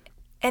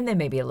 and then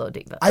maybe a little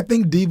diva. I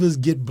think divas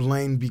get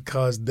blamed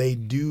because they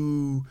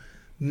do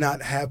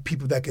not have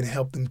people that can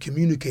help them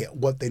communicate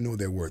what they know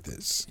their worth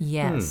is.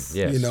 Yes.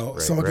 You know,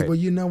 some people,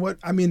 you know what?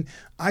 I mean,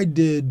 I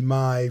did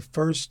my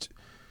first,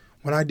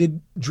 when I did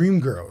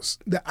Dreamgirls,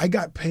 I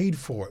got paid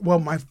for it. Well,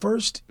 my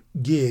first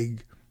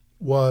gig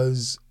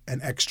was an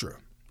extra.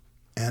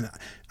 And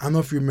I don't know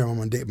if you remember, I'm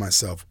going to date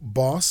myself.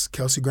 Boss,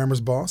 Kelsey Grammer's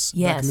Boss,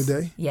 back in the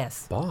day.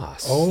 Yes.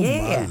 Boss. Oh,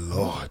 my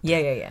Lord.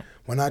 Yeah.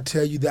 When I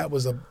tell you that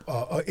was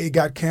it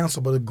got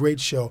canceled, but a great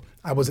show.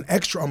 I was an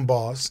extra on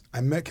Boss.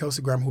 I met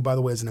Kelsey Grammer, who, by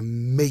the way, is an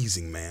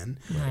amazing man.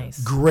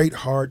 Nice. Great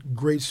heart,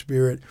 great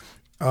spirit.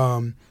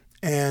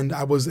 And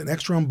I was an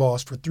extra on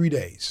Boss for 3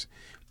 days.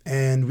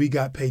 And we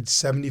got paid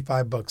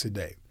 $75 a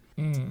day.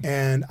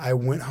 And I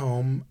went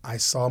home. I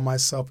saw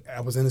myself.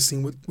 I was in a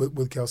scene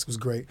with Kelsey. It was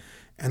great.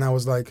 And I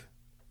was like,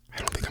 I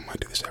don't think I'm going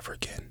to do this ever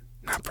again.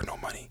 Not for no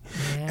money.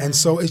 Yeah. And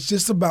so it's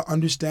just about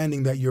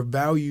understanding that your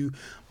value.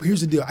 But here's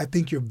the deal. I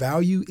think your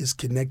value is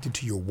connected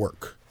to your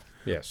work.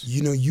 Yes.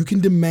 You know, you can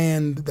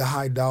demand the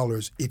high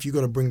dollars if you're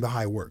going to bring the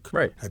high work.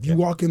 Right. If you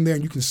walk in there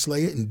and you can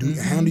slay it and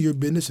handle your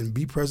business and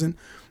be present,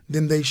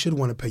 then they should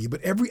want to pay you. But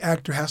every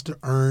actor has to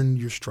earn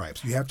your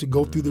stripes. You have to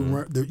go through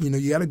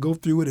you got to go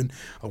through it, and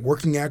a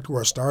working actor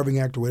or a starving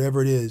actor,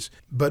 whatever it is.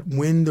 But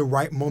when the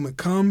right moment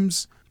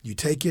comes, you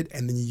take it,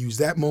 and then you use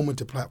that moment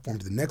to platform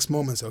to the next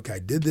moment and say, okay, I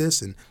did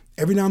this. And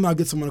every now and then I'll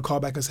get someone to call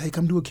back and say, hey,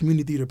 come do a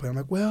community theater play. I'm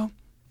like, well,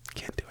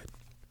 can't do it.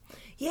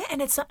 Yeah,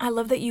 and I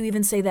love that you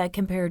even say that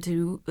compared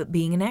to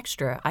being an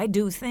extra. I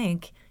do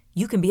think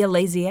you can be a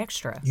lazy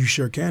extra. You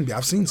sure can be.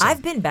 I've seen some.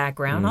 I've been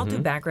background. I'll do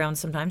background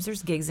sometimes.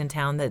 There's gigs in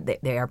town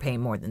that they are paying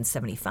more than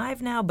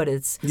 $75 now, but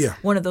it's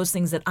one of those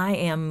things that I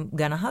am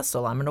going to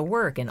hustle. I'm going to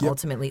work, and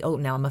ultimately,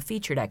 now I'm a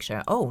featured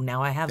extra.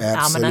 Now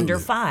I'm an under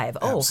 5.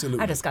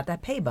 I just got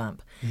that pay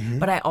bump.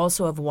 But I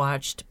also have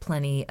watched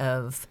plenty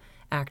of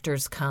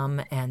actors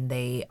come and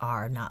they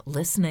are not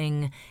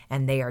listening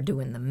and they are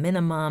doing the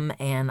minimum,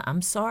 and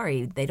I'm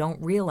sorry, they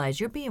don't realize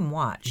you're being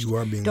watched. You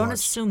are being watched. Don't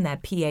assume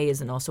that PA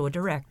isn't also a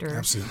director.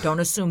 Absolutely. Don't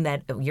assume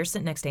that you're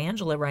sitting next to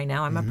Angela right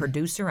now. I'm a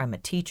producer, I'm a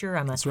teacher,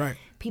 That's right.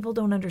 People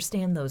don't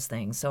understand those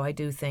things. So I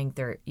do think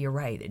you're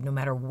right. No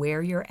matter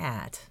where you're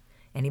at,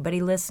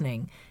 anybody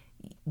listening,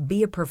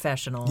 be a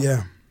professional.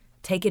 Yeah.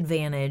 Take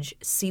advantage,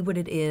 see what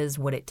it is,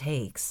 what it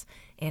takes.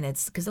 And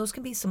it's because those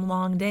can be some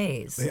long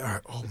days. They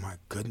are. Oh, my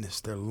goodness.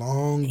 They're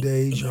long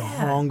days. You're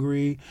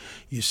hungry.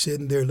 You're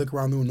sitting there, look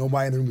around the room.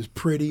 Nobody in the room is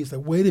pretty. It's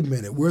like, wait a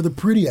minute. Where are the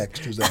pretty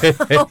extras at?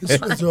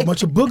 There's a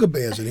bunch of booger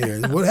bears in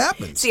here. What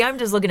happens? See, I'm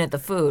just looking at the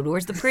food.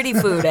 Where's the pretty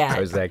food at?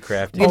 How's that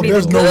crafty?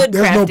 There's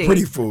no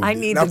pretty food. I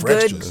need the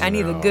good. I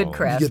need the good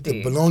crafty. You get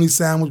the bologna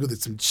sandwich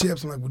with some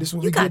chips. I'm like, well, this is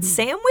what we got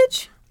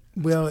sandwich?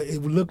 Well, it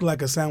would look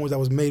like a sandwich that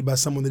was made by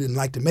someone that didn't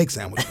like to make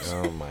sandwiches.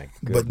 Oh my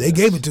goodness! But they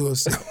gave it to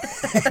us,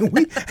 and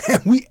we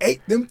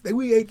ate them.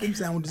 We ate them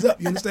sandwiches up.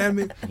 You understand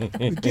me?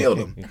 We killed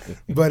them.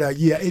 But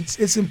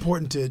it's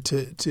important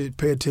to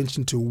pay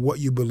attention to what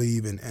you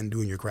believe in and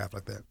doing your craft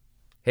like that.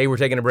 Hey, we're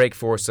taking a break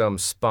for some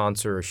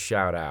sponsor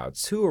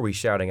shout-outs. Who are we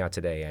shouting out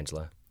today,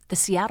 Angela? The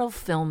Seattle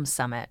Film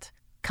Summit,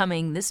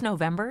 coming this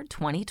November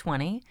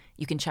 2020.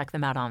 You can check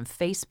them out on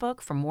Facebook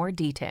for more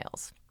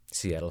details.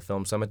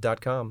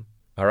 SeattleFilmSummit.com.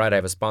 All right, I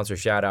have a sponsor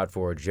shout-out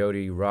for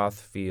Jody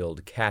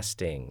Rothfield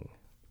Casting.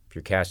 If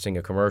you're casting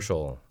a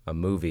commercial, a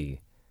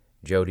movie,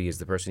 Jody is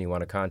the person you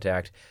want to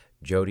contact.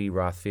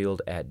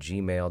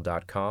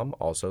 JodyRothfield@gmail.com.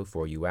 Also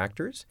for you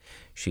actors,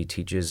 she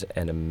teaches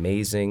an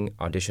amazing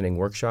auditioning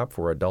workshop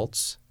for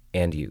adults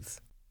and youth.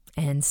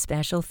 And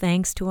special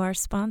thanks to our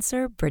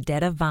sponsor,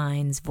 Burdetta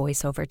Vines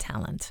Voiceover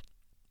Talent.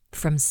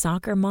 From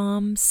soccer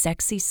mom,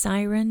 sexy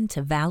siren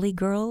to valley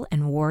girl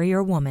and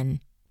warrior woman,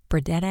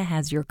 Burdetta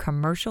has your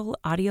commercial,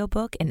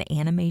 audiobook, and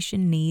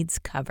animation needs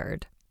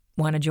covered.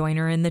 Want to join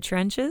her in the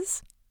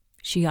trenches?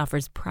 She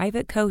offers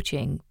private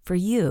coaching for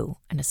you,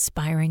 an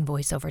aspiring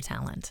voiceover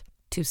talent.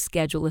 To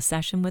schedule a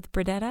session with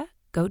Burdetta,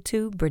 go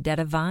to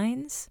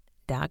burdettavines.com.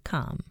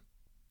 BredettaVines.com.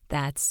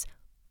 That's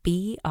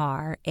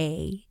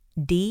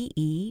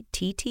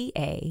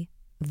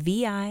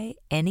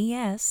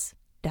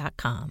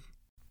BredettaVines.com.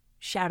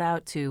 Shout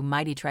out to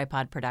Mighty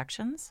Tripod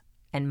Productions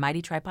and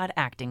Mighty Tripod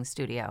Acting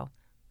Studio.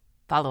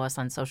 Follow us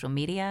on social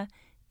media,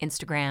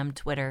 Instagram,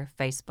 Twitter,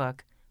 Facebook,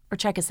 or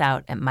check us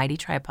out at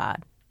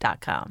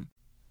mightytripod.com.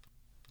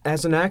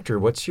 As an actor,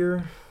 what's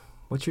your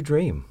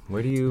dream?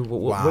 Where do you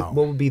what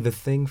would be the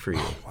thing for you?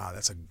 Oh, wow,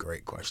 that's a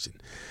great question.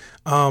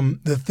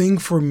 The thing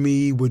for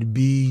me would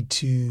be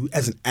to,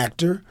 as an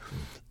actor,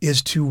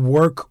 is to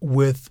work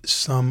with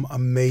some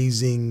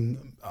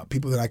amazing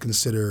people that I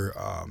consider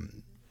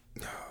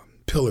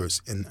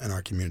pillars in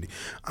our community.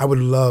 I would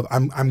love.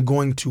 I'm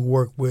going to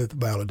work with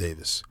Viola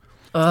Davis.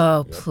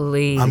 Oh,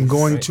 please! I'm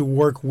going to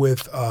work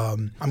with.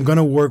 I'm going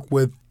to work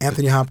with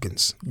Anthony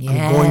Hopkins. Yes.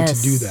 I'm going to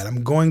do that.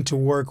 I'm going to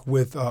work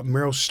with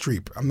Meryl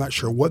Streep. I'm not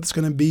sure what it's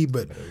going to be,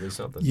 but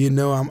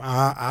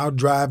I'll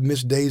drive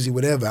Miss Daisy,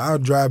 whatever. I'll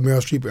drive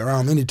Meryl Streep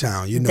around any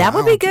town. That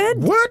would be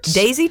good. What?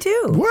 Daisy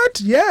too. What?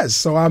 Yes.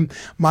 So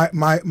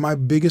my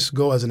biggest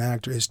goal as an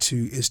actor is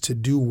to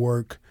do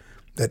work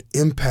that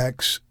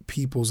impacts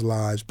people's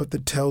lives, but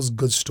that tells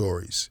good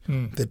stories.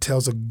 That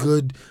tells a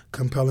good,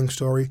 compelling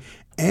story,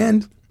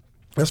 and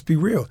let's be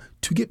real,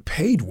 to get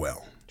paid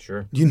well.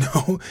 Sure.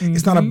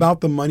 It's not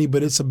about the money,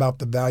 but it's about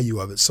the value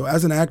of it. So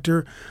as an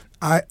actor,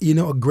 a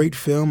great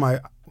film,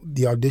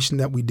 the audition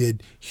that we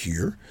did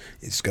here,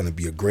 it's going to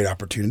be a great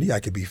opportunity. I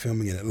could be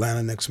filming in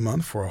Atlanta next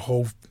month for a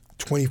whole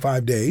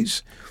 25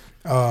 days.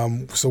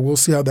 So we'll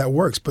see how that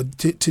works. But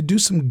to do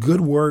some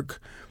good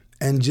work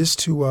and just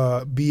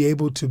to be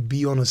able to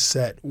be on a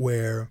set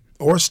or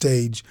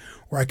stage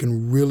where I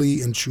can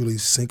really and truly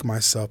sink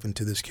myself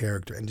into this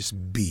character and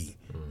just be.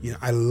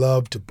 I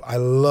love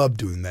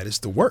doing that. It's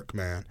the work,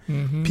 man.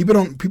 Mm-hmm.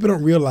 People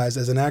don't realize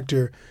as an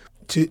actor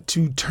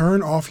to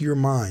turn off your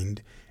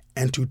mind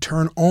and to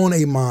turn on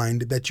a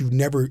mind that you've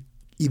never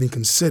even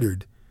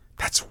considered.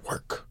 That's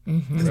work.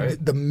 Mm-hmm.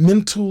 Right. The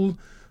mental,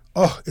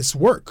 it's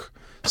work.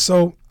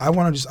 So I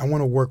want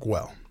to work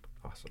well.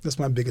 Awesome. That's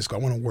my biggest goal.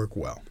 I want to work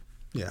well.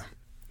 Yeah.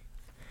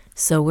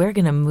 So we're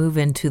going to move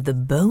into the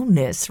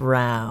bonus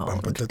round.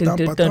 Let me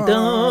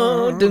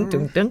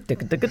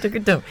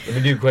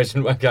do a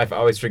question. I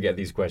always forget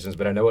these questions,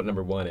 but I know what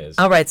number 1 is.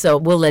 All right, so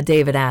we'll let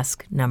David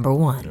ask number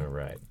 1. All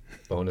right.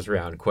 Bonus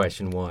round.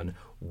 Question 1.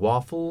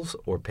 Waffles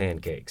or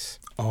pancakes?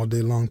 All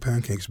day long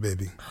pancakes,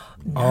 baby.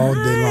 Nice. All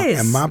day long.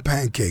 And my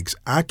pancakes,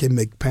 I can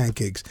make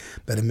pancakes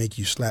that'll make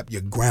you slap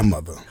your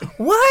grandmother.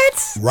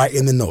 What? Right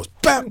in the nose.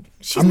 Bam!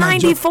 She's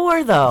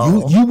 94,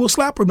 though. You will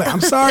slap her back. I'm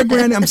sorry,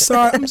 Granny. I'm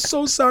sorry. I'm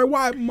so sorry.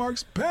 Why?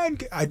 Mark's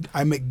pancakes.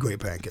 I make great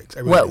pancakes.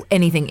 What?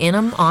 Anything in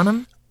them, on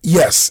them?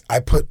 Yes.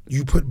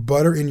 You put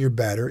butter in your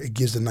batter. It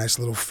gives a nice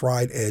little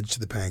fried edge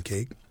to the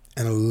pancake.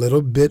 And a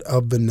little bit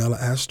of vanilla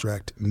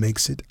extract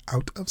makes it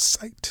out of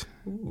sight.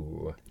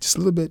 Ooh. Just a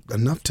little bit,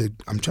 enough to,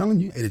 I'm telling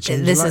you, it'll change your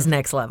life. This is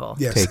next level.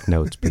 Yes. Take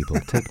notes,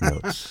 people. Take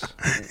notes.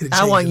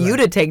 I want you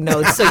to take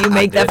notes so you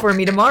make that for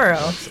me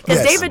tomorrow. Because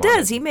Yes. David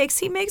does. We make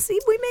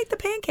the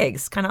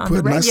pancakes kind of on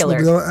the Put nice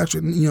regular. little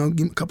extra,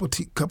 give a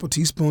couple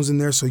teaspoons in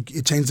there so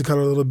it changes the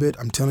color a little bit.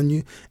 I'm telling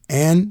you.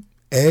 And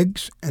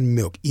eggs and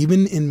milk.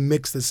 Even in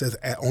mix that says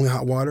only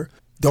hot water,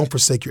 don't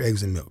forsake your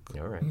eggs and milk.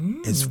 All right.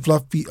 It's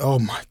fluffy. Oh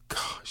my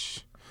gosh.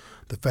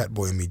 The fat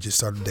boy in me just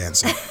started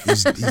dancing.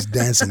 He's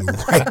dancing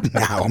right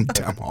now. I'm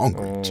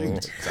hungry.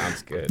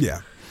 Sounds good.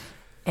 Yeah.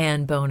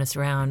 And bonus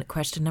round,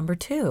 question number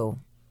 2.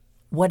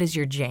 What is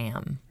your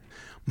jam?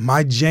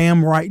 My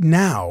jam right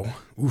now,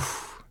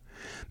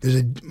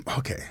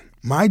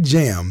 my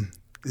jam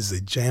is a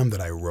jam that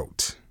I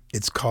wrote.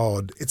 It's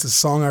a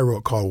song I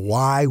wrote called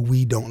Why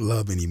We Don't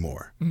Love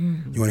Anymore.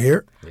 Mm-hmm. You want to hear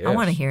it? Yes. I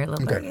want to hear it a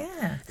little bit.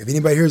 Yeah. If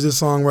anybody hears this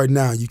song right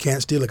now, you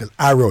can't steal it because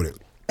I wrote it.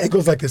 It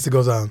goes like this. It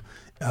goes on.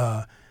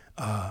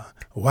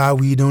 Why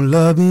we don't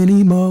love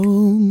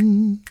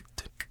anymore?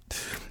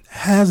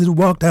 Has it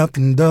walked out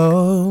the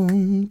door?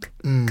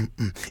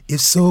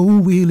 If so,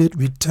 will it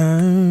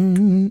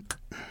return?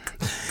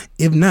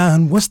 If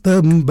not, what's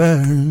the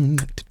burn?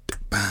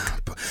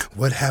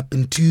 What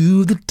happened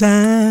to the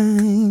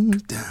time?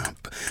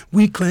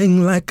 We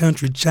clang like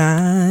country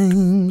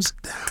chimes.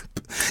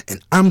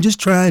 And I'm just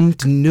trying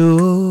to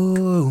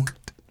know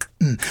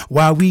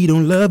why we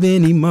don't love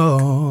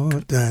anymore.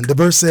 The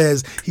verse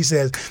says, he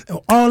says,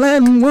 all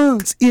at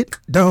once it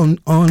dawned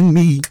on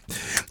me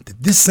that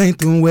this ain't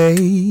the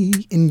way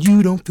and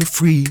you don't feel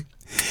free.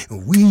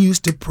 We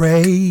used to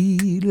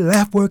pray,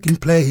 laugh, work,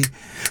 and play,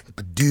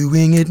 but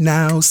doing it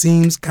now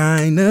seems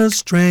kind of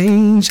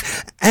strange.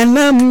 And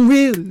I'm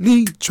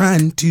really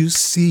trying to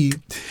see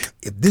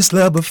if this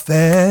love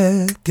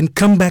affair can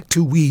come back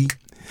to we.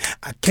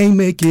 I can't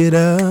make it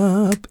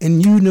up,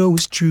 and you know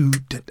it's true.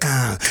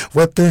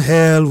 What the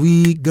hell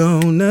we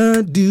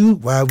gonna do?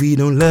 Why we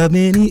don't love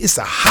any? It's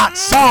a hot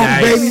song,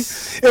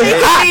 nice.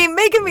 baby.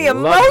 Making me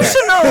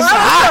emotional.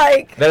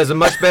 That is a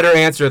much better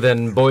answer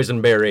than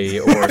boysenberry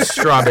or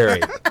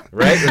strawberry,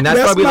 right? And that's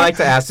why we like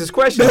to ask this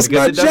question. That's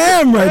my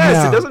jam right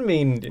now. It doesn't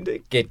mean,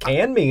 it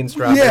can mean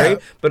strawberry,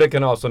 but it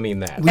can also mean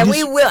that.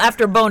 We will,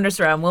 after bonus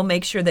round, we'll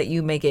make sure that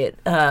you make it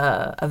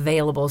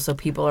available so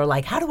people are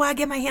like, how do I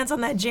get my hands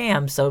on that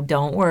jam? So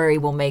don't worry,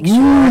 we'll make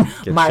sure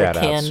Mark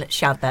can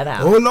shout that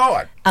out. Oh,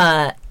 Lord.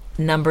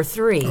 Number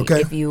 3,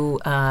 if you...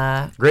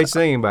 Great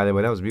singing, by the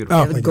way. That was beautiful.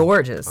 Oh,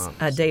 gorgeous.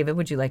 David,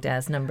 would you like to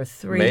ask number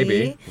 3?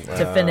 Maybe.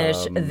 To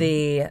finish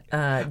the...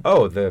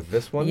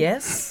 this one?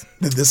 Yes.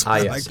 This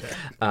one, yes.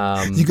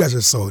 You guys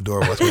are so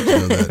adorable. That's what you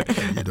know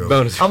that.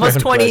 Bonus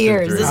almost 20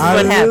 years. This is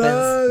what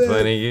happens.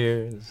 20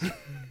 years.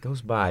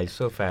 Goes by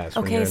so fast.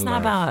 Okay, it's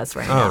not about us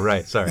right now. Oh,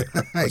 right. Sorry.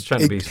 I was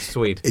trying to be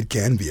sweet. It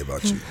can be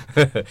about you.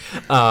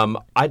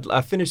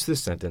 I finished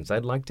this sentence.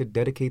 I'd like to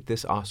dedicate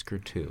this Oscar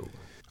to...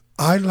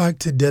 I'd like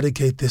to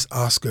dedicate this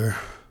Oscar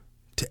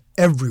to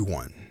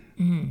everyone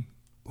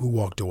who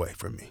walked away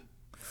from me,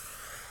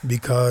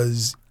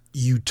 because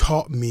you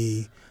taught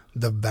me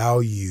the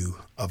value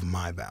of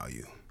my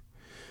value.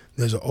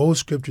 There's an old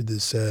scripture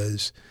that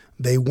says,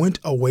 they went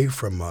away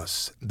from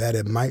us that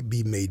it might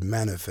be made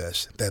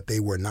manifest that they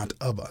were not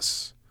of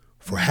us.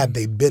 For had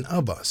they been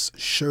of us,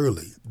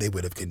 surely they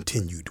would have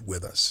continued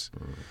with us.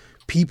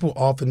 People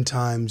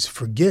oftentimes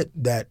forget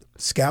that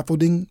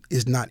scaffolding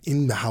is not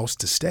in the house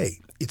to stay.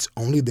 It's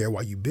only there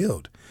while you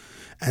build.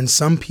 And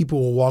some people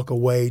will walk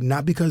away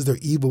not because they're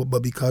evil,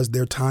 but because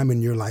their time in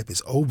your life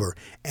is over,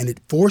 and it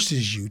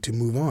forces you to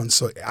move on.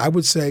 So I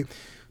would say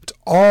to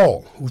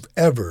all who've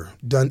ever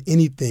done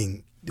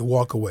anything to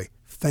walk away,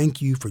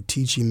 thank you for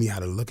teaching me how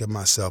to look at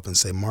myself and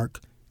say, Mark,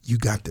 you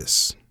got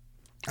this.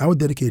 I would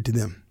dedicate it to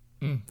them.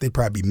 They'd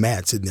probably be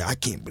mad sitting there. I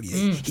can't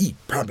believe he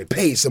probably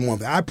paid someone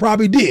for that. I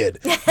probably did,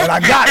 but I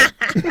got it.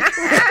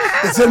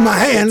 It's in my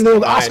hand.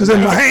 Little Oscar's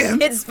in my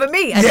hand. It's for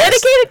me. I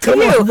dedicate it to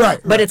you, right.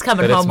 But it's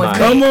coming home with me.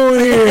 Come on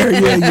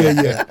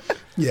here.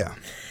 Yeah.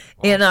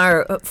 In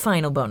our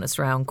final bonus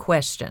round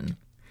question,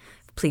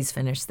 please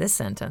finish this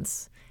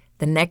sentence.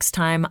 The next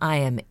time I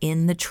am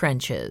in the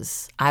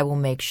trenches, I will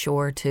make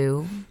sure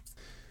to...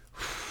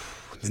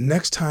 The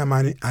next time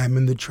I'm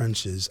in the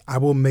trenches, I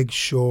will make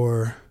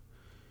sure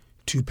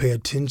to pay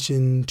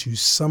attention to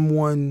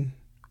someone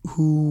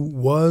who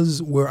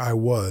was where I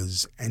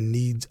was and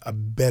needs a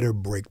better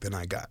break than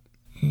I got.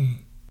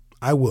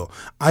 I will.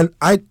 I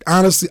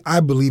honestly, I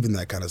believe in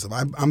that kind of stuff.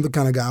 I'm the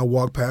kind of guy, I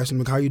walk past and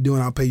look, how you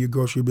doing? I'll pay your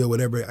grocery bill,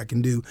 whatever I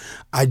can do.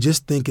 I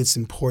just think it's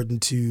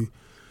important to,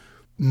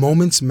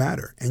 moments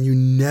matter, and you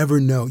never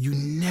know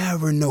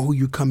who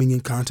you're coming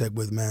in contact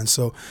with, man.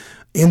 So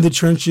in the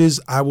trenches,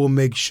 I will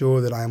make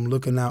sure that I'm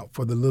looking out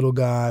for the little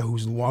guy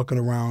who's walking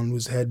around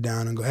with his head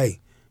down and go,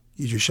 hey,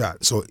 here's your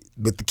shot. So,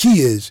 but the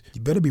key is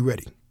you better be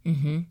ready.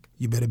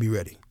 You better be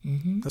ready.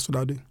 That's what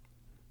I'll do.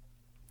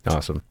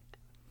 Awesome.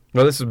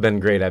 Well, this has been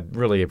great. I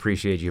really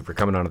appreciate you for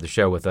coming on to the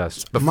show with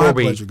us. My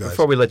pleasure, guys.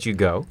 Before we let you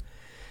go,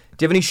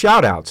 do you have any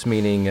shout-outs,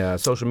 meaning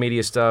social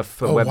media stuff,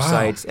 websites, any of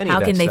that stuff? How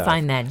can they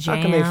find that jam?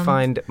 How can they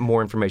find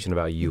more information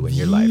about you and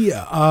your life?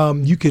 Yeah,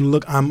 you can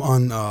look. I'm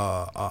on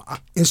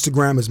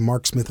Instagram as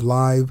Mark Smith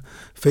Live,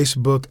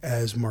 Facebook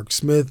as Mark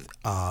Smith,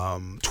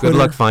 Twitter. Good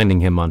luck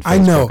finding him on Facebook. I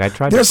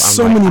know. There's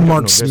so many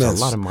Mark Smiths. There's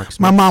a lot of Mark Smiths.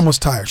 My mom was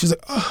tired. She's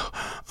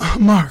like,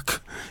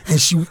 Mark. And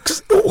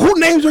who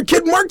names her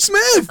kid Mark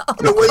Smith?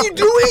 What are you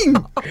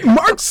doing?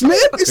 Mark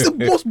Smith is the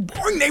most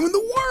boring name in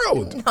the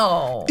world.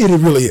 No. It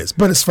really is,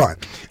 but it's fine.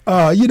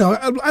 I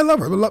love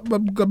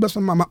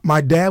her.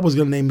 My dad was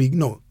going to name me,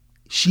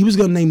 she was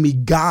going to name me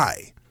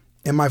Guy,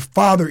 and my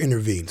father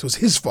intervened, so it's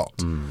his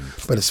fault.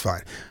 But it's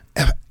fine.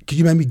 Could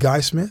you name me Guy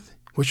Smith?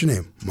 What's your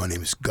name? My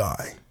name is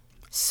Guy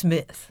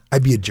Smith.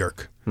 I'd be a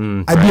jerk.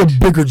 I'd be a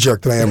bigger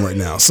jerk than I am right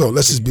now. So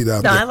let's just be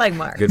that. No, I like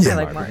Mark. Good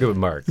with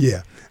Mark.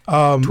 Yeah.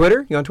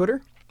 Twitter? You on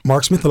Twitter?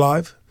 Mark Smith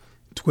Alive.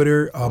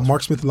 Twitter,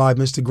 Mark Smith Alive,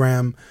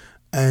 Instagram,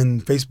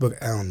 and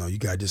Facebook. I don't know. You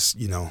got to just,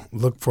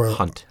 look for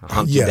hunt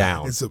you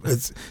down.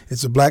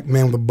 It's a black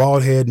man with a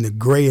bald head and a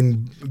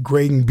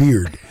graying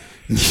beard.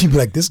 And you'd be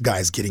like, this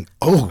guy's getting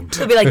old.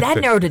 He'll be like, that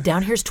narrowed it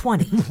down. Here's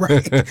 20.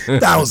 Right.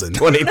 1,000.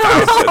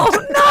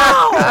 20,000.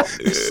 No.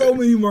 There's so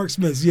many Mark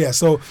Smiths. Yeah.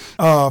 So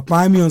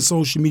find me on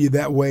social media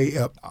that way.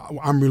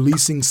 I'm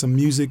releasing some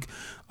music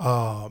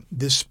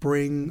this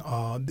spring.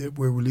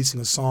 We're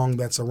releasing a song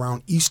that's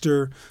around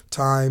Easter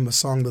time, a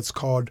song that's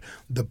called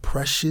The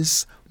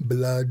Precious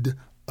Blood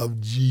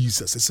of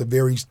Jesus. It's a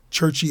very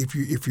churchy if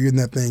you're in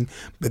that thing.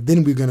 But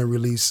then we're going to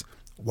release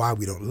Why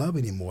We Don't Love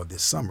Anymore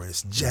this summer.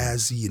 It's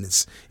jazzy and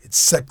it's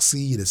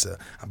sexy and it's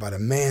about a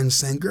man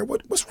saying, "Girl,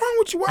 what's wrong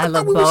with you?" I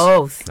love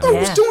both. I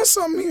was doing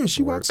something here, and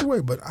she walks away.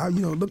 But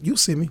look, you'll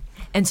see me.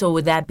 And so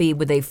would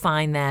they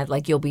find that,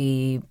 like, you'll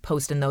be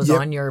posting those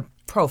on your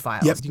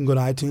profiles? Yep, you can go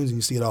to iTunes and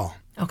you see it all.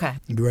 Okay.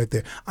 You'll be right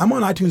there. I'm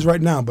on iTunes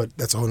right now, but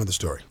that's a whole other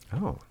story.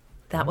 Oh.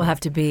 That will have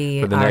to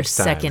be our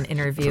second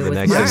interview with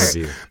Mark.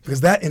 Interview.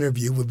 Because that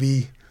interview would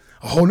be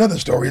a whole nother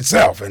story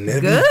itself, and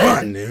it'd be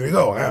fun. There we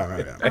go.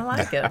 I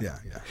like it. Yeah.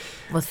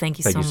 Well, thank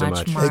you so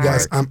much, Mark. Hey,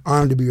 guys, I'm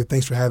honored to be here.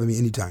 Thanks for having me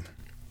anytime.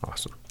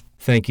 Awesome.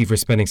 Thank you for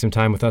spending some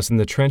time with us in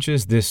the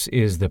trenches. This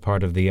is the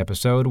part of the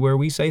episode where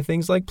we say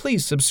things like,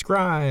 please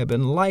subscribe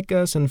and like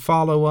us and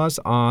follow us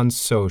on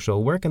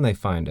social. Where can they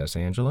find us,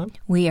 Angela?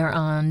 We are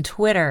on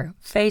Twitter,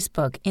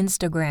 Facebook,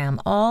 Instagram,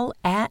 all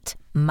at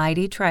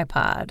Mighty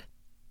Tripod.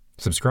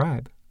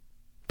 Subscribe.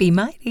 Be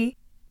mighty.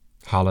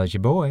 Holla at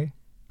your boy.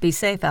 Be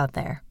safe out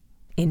there.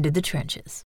 Into the trenches.